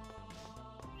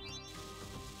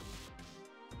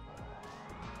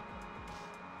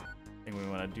 I think we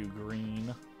want to do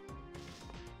green.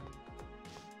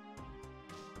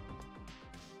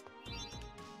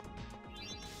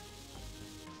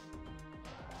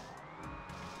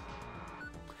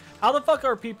 How the fuck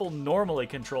are people normally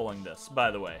controlling this, by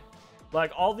the way?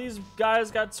 Like, all these guys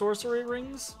got sorcery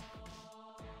rings?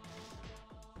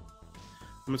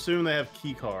 I'm assuming they have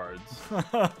key cards.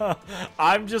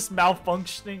 I'm just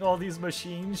malfunctioning all these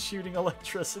machines, shooting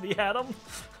electricity at them.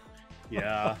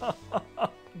 Yeah.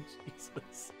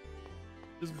 Jesus.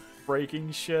 Just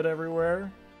breaking shit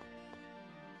everywhere.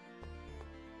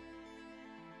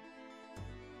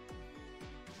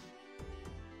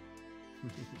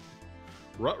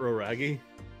 Ruh-roh, Raggy.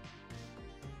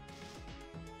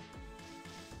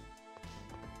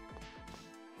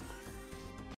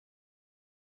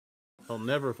 I'll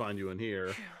never find you in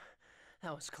here.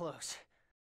 That was close.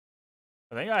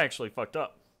 I think I actually fucked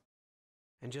up.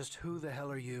 And just who the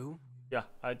hell are you? Yeah,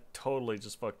 I totally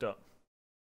just fucked up.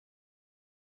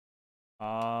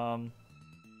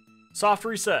 Soft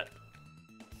reset.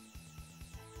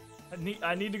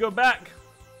 I need to go back.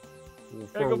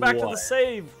 Gotta go back to the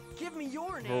save. Give me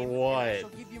your name. For what? And I shall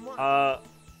give you mine.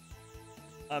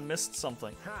 I missed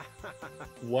something.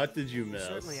 What did you You miss?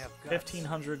 certainly have guts.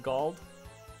 1500 gold.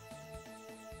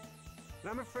 But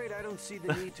I'm afraid I don't see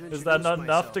the need to Is that not enough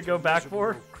myself to go a back miserable for?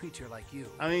 little creature like you.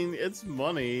 I mean, it's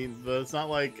money, but it's not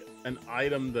like an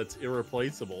item that's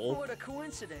irreplaceable. What a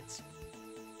coincidence.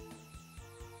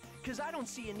 Because I don't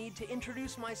see a need to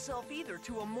introduce myself either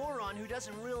to a moron who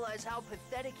doesn't realize how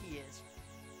pathetic he is.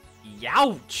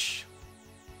 Youch!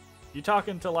 You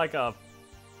talking to like a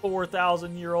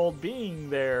 4,000-year-old being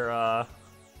there,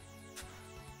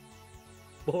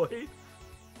 boy?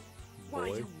 Why,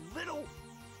 Boy. you little...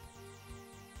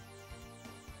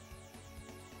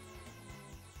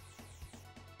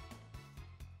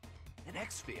 An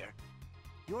X-Sphere?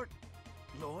 You're...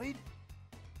 Lloyd?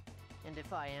 And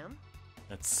if I am?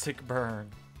 That sick burn.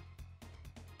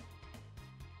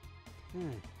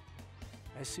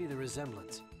 I see the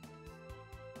resemblance.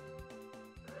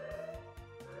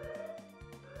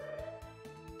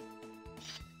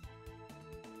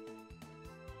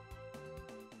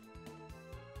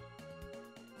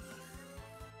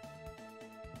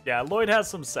 Yeah, Lloyd has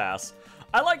some sass.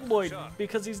 I like Lloyd Sir,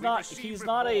 because he's we've not received a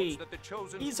reports that the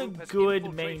chosen he's a group has good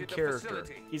infiltrated main the character.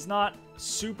 facility. He's not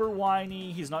super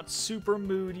whiny, he's not super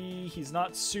moody, he's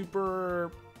not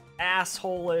super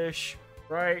asshole-ish,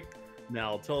 right?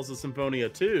 Now, Tales of Symphonia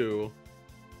 2,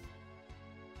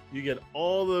 you get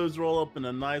all those roll up in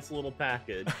a nice little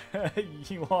package.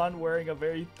 Yuan wearing a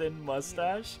very thin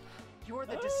mustache. You're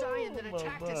the Desian that Oh, love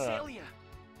attacked that. Azalea.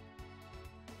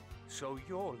 So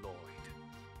you're Lloyd.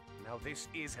 Now this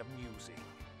is amusing.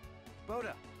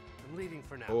 Boda, I'm leaving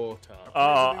for now. Oh, tough. Oh,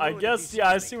 Pleasure to be I ruined guess, if he yeah,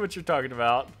 I sees see me. what you're talking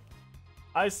about.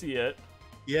 I see it.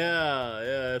 Yeah,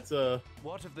 it's a...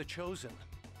 What of the chosen?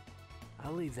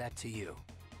 I'll leave that to you.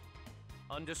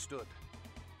 Understood.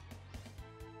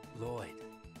 Lloyd,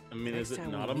 I mean, Next is it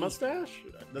time not we a meet, mustache?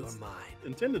 That's you're mine.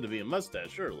 intended to be a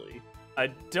mustache, surely. I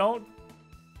don't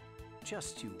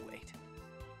Just you wait.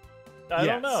 I don't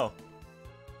Yes. know.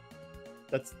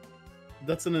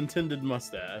 That's an intended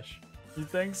mustache. You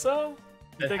think so?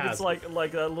 You It think has it's to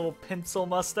like a little pencil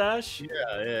mustache?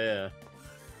 Yeah.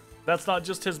 That's not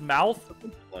just his mouth?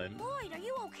 Like, Lloyd, are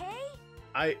you okay?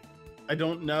 I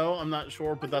don't know. I'm not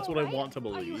sure, but Are that's you what I alright? want to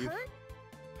Are you believe. hurt?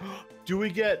 Do we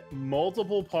get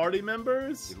multiple party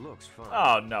members? It looks fun.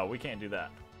 Oh no, we can't do that.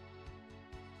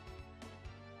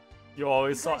 You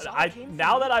always You saw guys all I came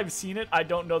now from- that I've seen it, I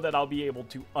don't know that I'll be able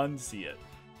to unsee it.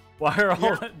 Why are all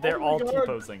Yeah, they're oh my all God.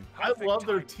 T-posing? I Perfect love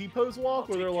their timing. T-pose walk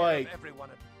where I'll they're take care of like, everyone.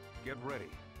 Get ready.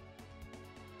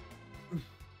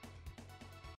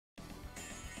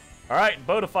 Alright,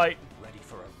 Boda fight. Ready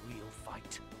for a real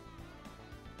fight.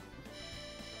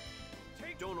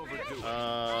 Don't overdo it.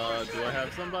 do I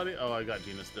have somebody? Oh, I got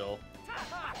Gina still.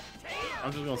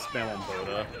 I'm just gonna spam on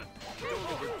Boda.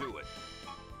 Don't overdo it.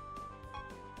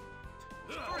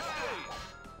 First aid.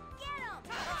 Get him!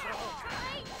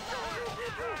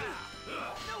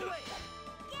 No way!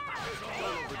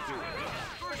 Don't overdo it.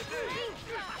 First aid.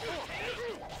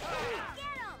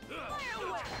 Get him! No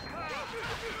way!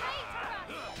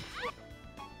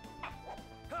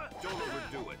 Don't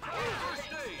overdo it.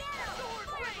 First aid. Don't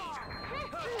overdo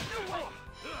it.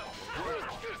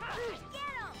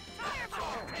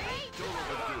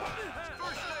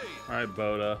 First aid. All right,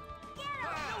 Boda.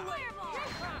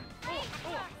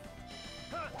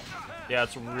 Yeah,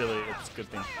 it's a good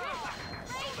thing.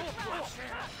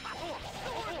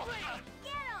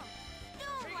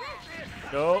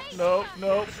 Nope.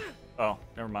 Oh,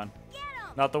 never mind.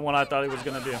 Not the one I thought he was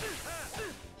gonna do.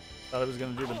 Thought he was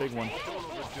gonna do the big one. Don't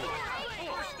overdo it.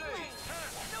 First aid.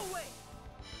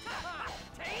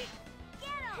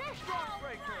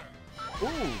 Ooh.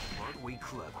 Aren't we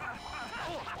clever?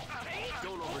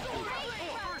 Don't overdo it.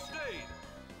 First aid.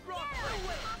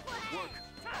 Work.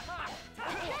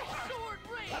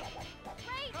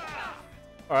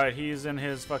 Alright, he's in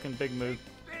his fucking big mood.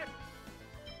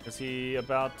 Is he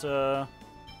about to...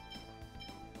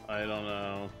 I don't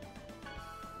know.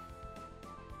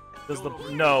 Does the...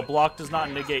 No, block does not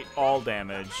negate all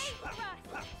damage.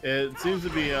 It seems to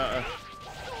be a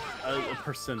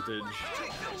percentage.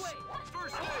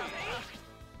 First aid.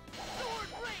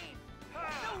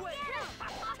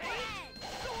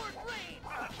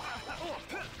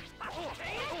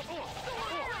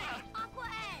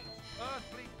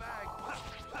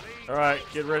 All right,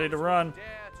 get ready to run.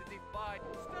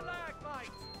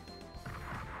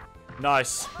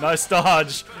 Nice, nice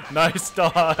dodge, nice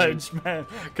dodge, man.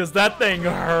 Cause that thing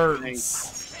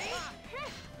hurts.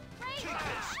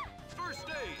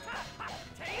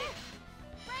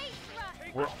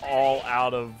 We're all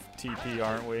out of TP,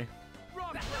 aren't we?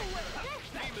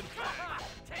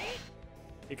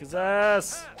 Kick his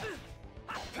ass.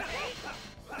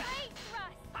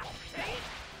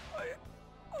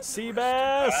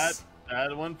 Seabass.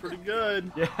 That went pretty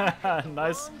good. Yeah,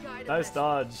 nice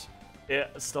dodge. Yeah,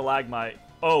 stalagmite.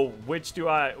 Oh, which do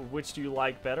you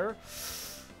like better?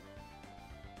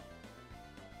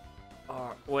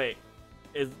 Wait,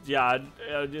 is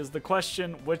the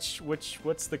question what's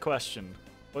the question?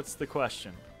 What's the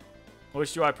question?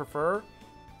 Which do I prefer?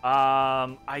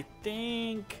 I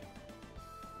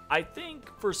think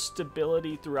for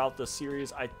stability throughout the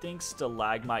series, I think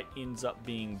stalagmite ends up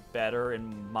being better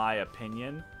in my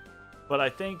opinion, but I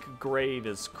think grave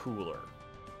is cooler.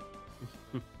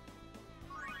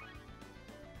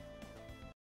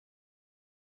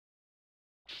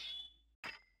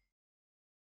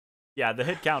 Yeah, the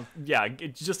hit count. Yeah,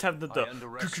 it just have the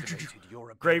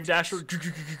grave dasher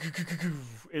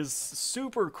is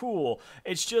super cool.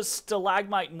 It's just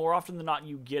stalagmite more often than not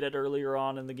you get it earlier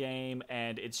on in the game,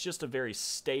 and it's just a very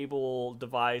stable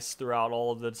device throughout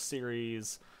all of the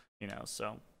series, you know.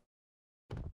 So,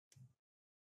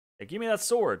 yeah, give me that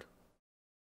sword.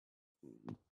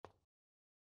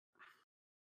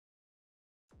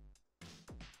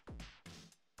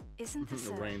 Isn't this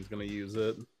Rain's gonna use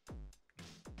it.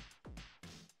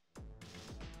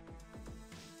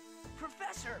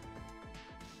 Professor!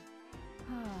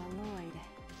 Oh, Lloyd.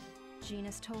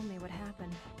 Genus told me what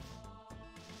happened.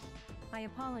 I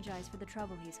apologize for the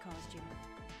trouble he's caused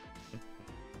you.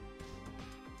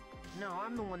 No,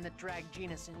 I'm the one that dragged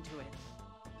Genus into it.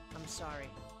 I'm sorry.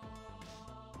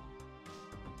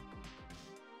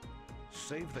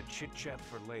 Save the chit-chat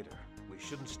for later. We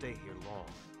shouldn't stay here long.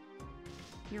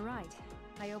 You're right.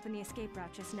 I opened the escape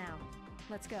route just now.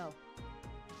 Let's go.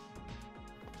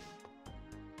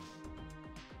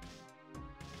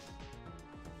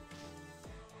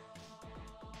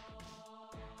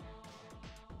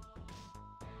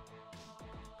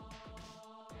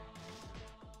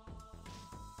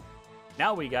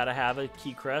 Now we gotta have a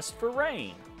key crest for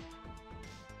Rain.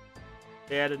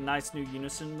 They added nice new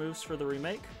unison moves for the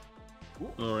remake.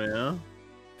 Ooh. Oh yeah?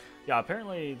 Yeah,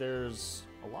 apparently there's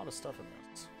a lot of stuff in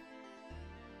this.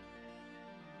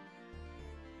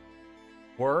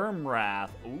 Worm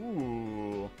Wrath.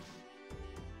 Ooh.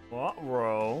 What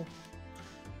row?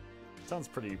 Sounds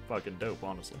pretty fucking dope,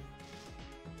 honestly.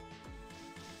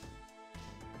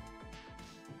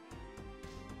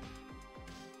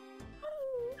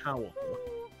 Howl.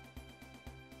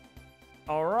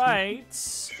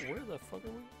 Alright. Where the fuck are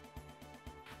we?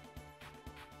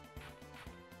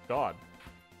 God.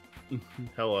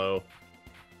 Hello.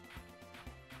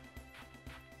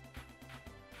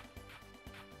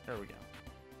 There we go.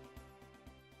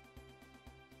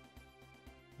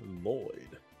 Lloyd.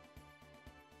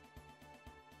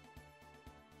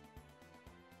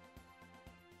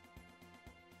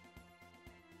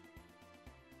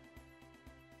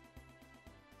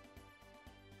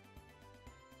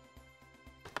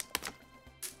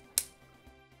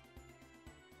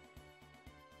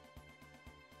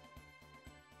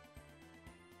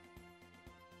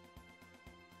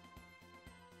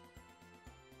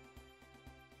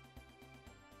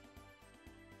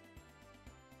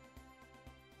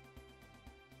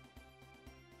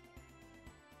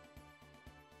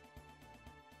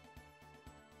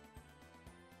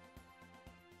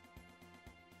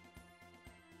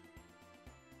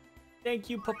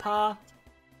 Thank you, Papa.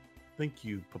 Thank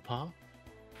you, Papa.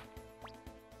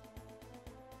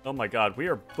 Oh my god, we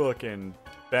are fucking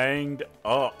banged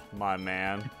up, my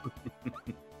man.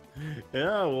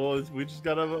 Yeah, well, we just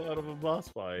got out of a boss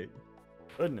fight.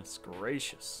 Goodness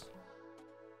gracious.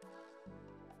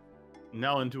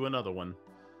 Now into another one.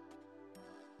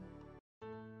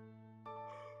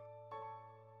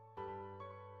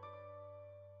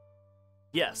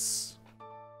 Yes.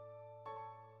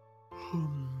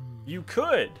 You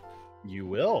could. You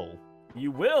will.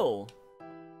 You will.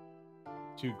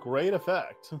 To great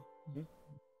effect.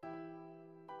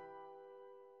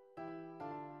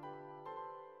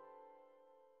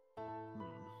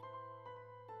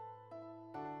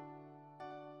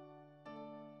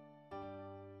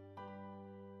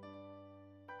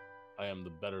 I am the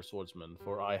better swordsman,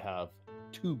 for I have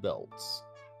 2 belts.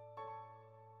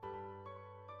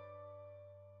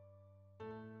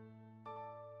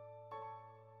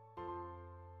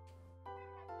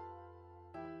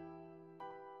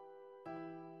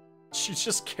 She's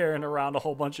just carrying around a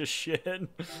whole bunch of shit.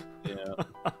 Yeah.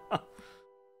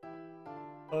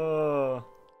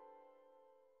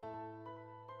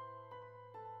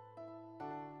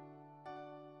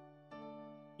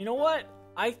 You know what?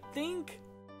 I think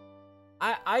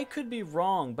I could be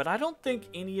wrong, but I don't think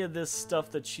any of this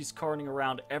stuff that she's carting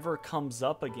around ever comes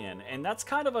up again. And that's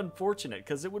kind of unfortunate,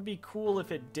 because it would be cool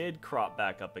if it did crop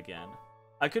back up again.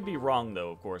 I could be wrong,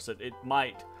 though, of course. It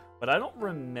might, but I don't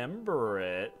remember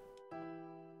it.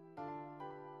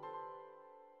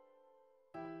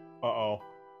 Uh-oh.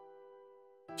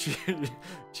 She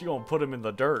gonna put him in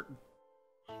the dirt.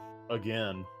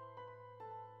 Again.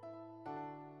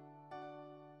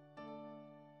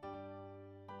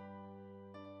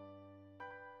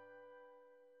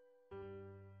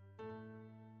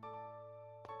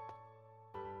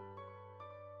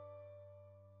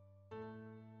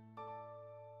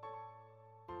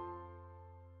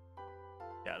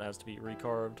 Yeah, it has to be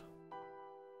recarved.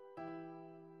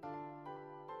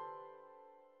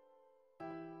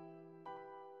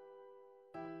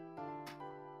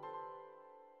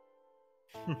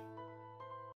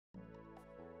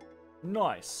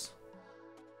 Nice.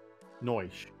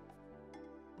 Noish.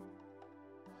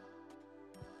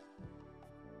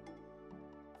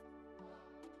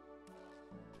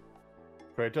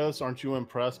 Kratos, aren't you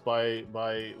impressed by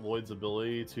Lloyd's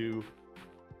ability to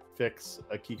fix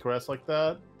a key caress like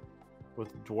that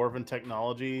with dwarven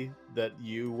technology that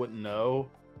you wouldn't know?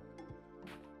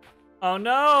 Oh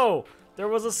no! There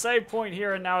was a save point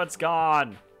here and now it's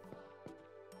gone.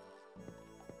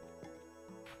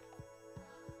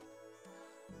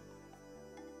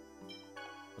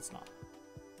 Let's not.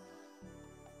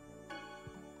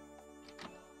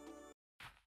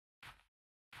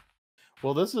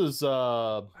 Well, this is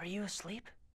Are you asleep?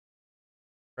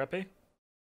 Preppy?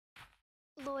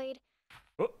 Lloyd,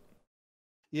 Oh.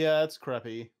 yeah, it's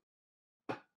crappy.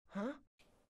 Huh?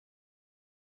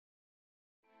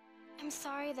 I'm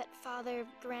sorry that Father,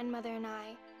 Grandmother, and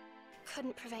I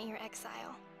couldn't prevent your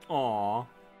exile. Aw.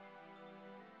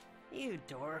 You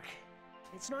dork.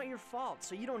 It's not your fault,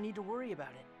 so you don't need to worry about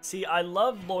it. See, I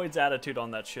love Lloyd's attitude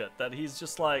on that shit. That he's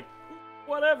just like,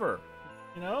 whatever.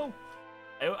 You know?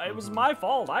 It was my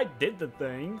fault. I did the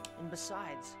thing. And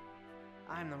besides,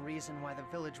 I'm the reason why the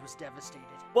village was devastated.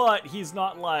 But he's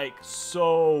not like,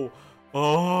 so,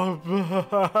 oh,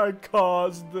 I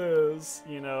caused this,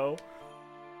 you know?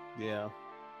 Yeah.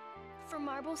 For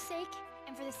Marble's sake,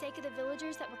 and for the sake of the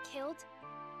villagers that were killed,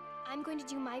 I'm going to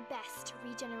do my best to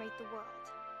regenerate the world.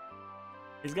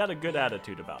 He's got a good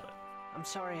attitude about it. I'm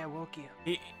sorry I woke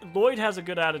you. Lloyd has a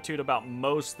good attitude about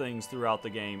most things throughout the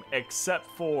game, except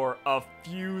for a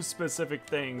few specific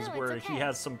things No, it's where okay. he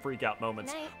has some freak-out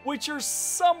moments, Night. which are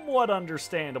somewhat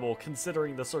understandable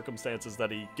considering the circumstances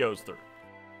that he goes through.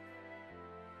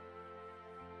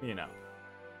 You know.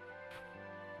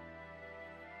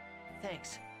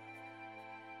 Thanks.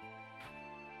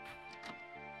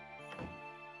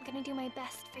 I'm gonna do my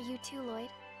best for you too, Lloyd.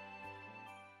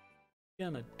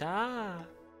 Gonna die.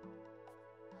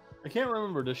 I can't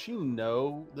remember. Does she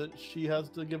know that she has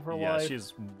to give her Yeah, life?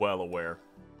 she's well aware.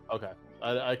 Okay.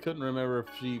 I couldn't remember if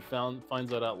she finds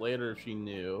that out later, if she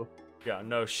knew. Yeah,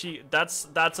 no,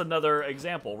 that's another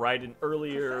example, right? And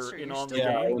earlier, Professor, you you're know, on the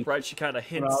still- game, right? She kind of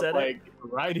hints at it. Like,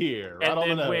 right here, right And on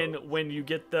the then nose. when you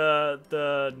get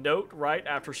the note, right,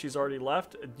 after she's already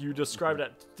left, you describe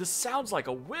that this sounds like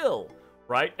a will,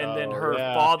 right? And then Oh, her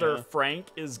yeah, father, yeah. Frank,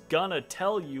 is gonna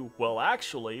tell you, well,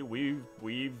 actually,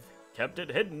 we've kept it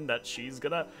hidden that she's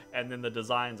gonna, and then the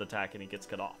designs attack and he gets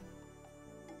cut off.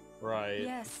 Right.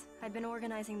 Yes, I'd been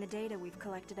organizing the data we've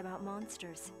collected about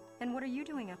monsters. And what are you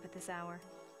doing up at this hour?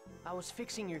 I was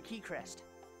fixing your key crest.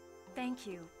 Thank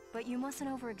you, but you mustn't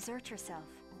overexert yourself.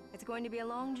 It's going to be a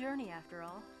long journey after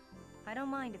all. I don't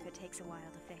mind if it takes a while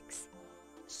to fix.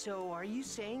 So, are you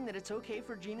saying that it's okay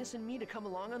for Genus and me to come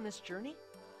along on this journey?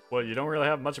 Well, you don't really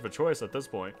have much of a choice at this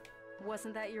point.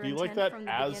 Wasn't that your Do you intent like that from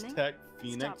the Aztec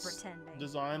beginning? phoenix Stop pretending.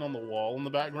 design on the wall in the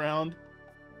background?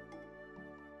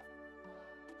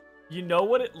 You know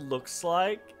what it looks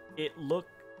like?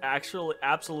 Actually,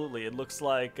 absolutely, it looks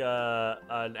like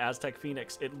an Aztec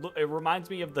Phoenix. It reminds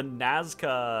me of the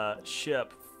Nazca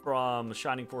ship from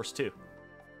Shining Force 2.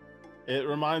 It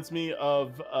reminds me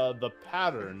of the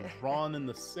pattern drawn in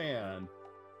the sand,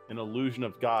 an illusion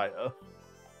of Gaia.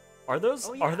 Are those?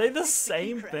 Oh, yeah, Are they the it's the key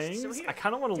same crest. So things? here, I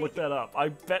kind of want to look take it. that up. I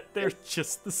bet they're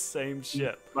just the same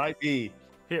ship. Might be.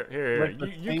 Here. Like the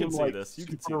You can same, see like, this. You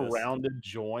can see super this. rounded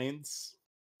joints.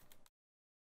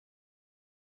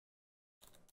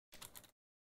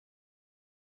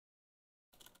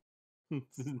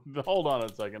 Hold on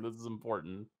a second. This is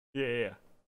important. Yeah.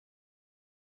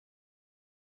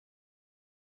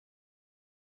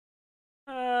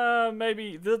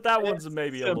 Maybe that one's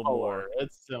maybe a little more.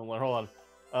 It's similar. Hold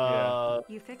on.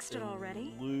 You fixed it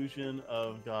already? Illusion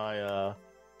of Gaia.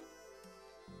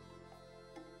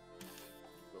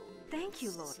 Thank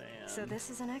you, Lord. Sand. So this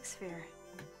is an X-sphere.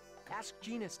 Ask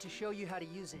Genus to show you how to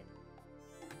use it.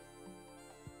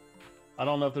 I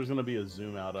don't know if there's gonna be a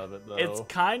zoom out of it though. It's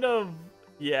kind of,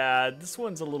 yeah. This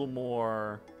one's a little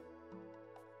more.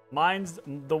 Mine's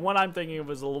the one I'm thinking of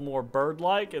is a little more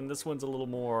bird-like, and this one's a little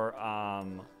more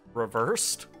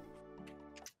reversed.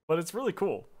 But it's really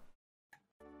cool.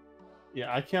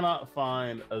 Yeah, I cannot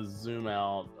find a zoom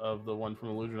out of the one from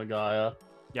Illusion of Gaia.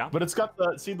 Yeah. But it's got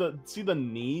the see the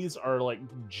knees are like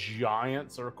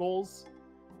giant circles.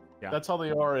 Yeah. That's how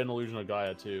they are in Illusion of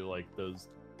Gaia too, like those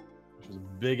just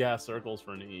big ass circles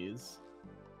for knees.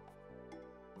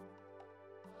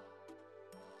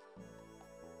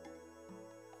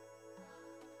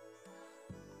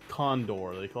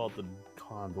 Condor, they call it the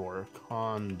Condor.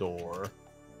 Condor.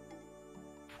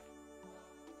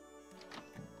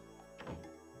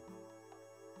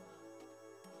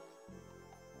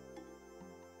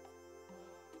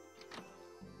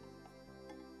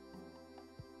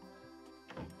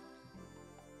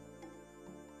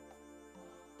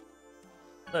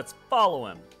 Let's follow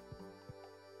him.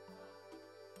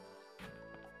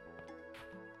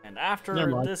 And after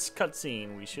this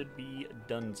cutscene, we should be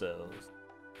dunzos.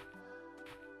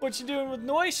 What you doing with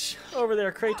Noish over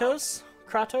there, Kratos?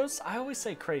 Kratos? I always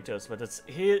say Kratos, but it's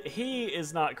he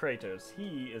is not Kratos.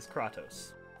 He is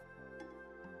Kratos.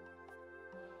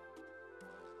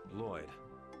 Lloyd.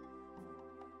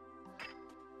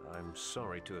 I'm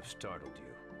sorry to have startled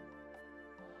you.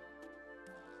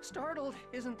 Startled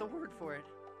isn't the word for it.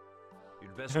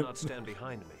 You'd best not stand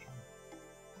behind me.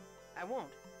 I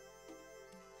won't.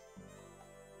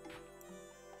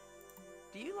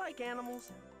 Do you like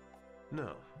animals?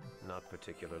 No, not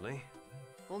particularly.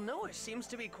 Well, Noah seems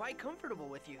to be quite comfortable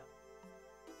with you.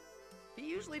 He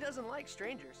usually doesn't like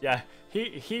strangers. Yeah,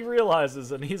 he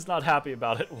realizes and he's not happy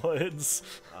about it, Woods.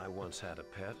 I once had a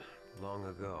pet, long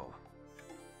ago.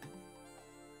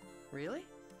 Really?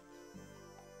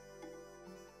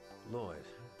 Lloyd.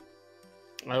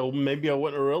 Maybe I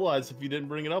wouldn't have realized if you didn't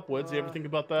bring it up, Woods. You ever think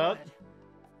about that?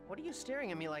 What are you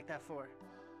staring at me like that for?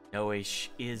 Noish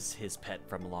is his pet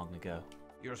from long ago.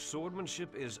 Your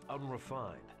swordsmanship is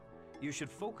unrefined. You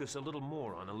should focus a little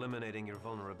more on eliminating your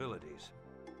vulnerabilities.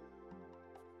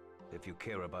 If you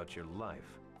care about your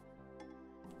life.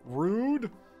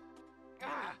 Rude.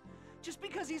 Ah! Just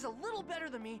because he's a little better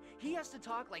than me, he has to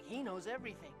talk like he knows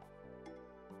everything.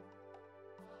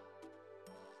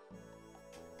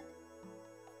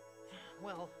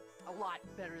 Well, a lot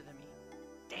better than me.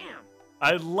 Damn!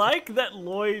 I like that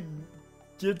Lloyd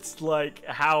gets like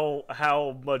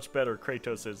how much better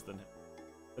Kratos is than him.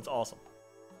 It's awesome.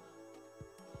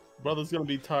 Brother's gonna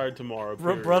be tired tomorrow.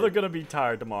 Brother gonna be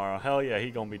tired tomorrow. Hell yeah,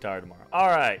 he gonna be tired tomorrow. All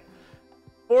right.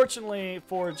 Fortunately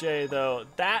for Jay, though,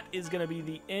 that is gonna be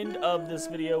the end of this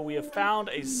video. We have found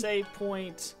a save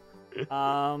point,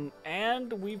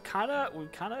 and we've kind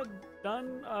of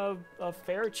done a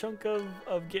fair chunk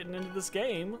of getting into this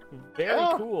game.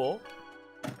 Very cool.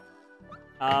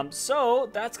 So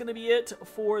that's gonna be it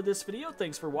for this video.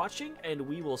 Thanks for watching, and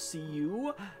we will see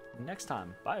you next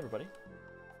time. Bye, everybody.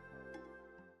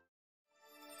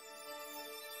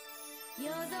 夜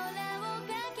空をか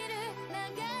ける流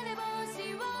れ星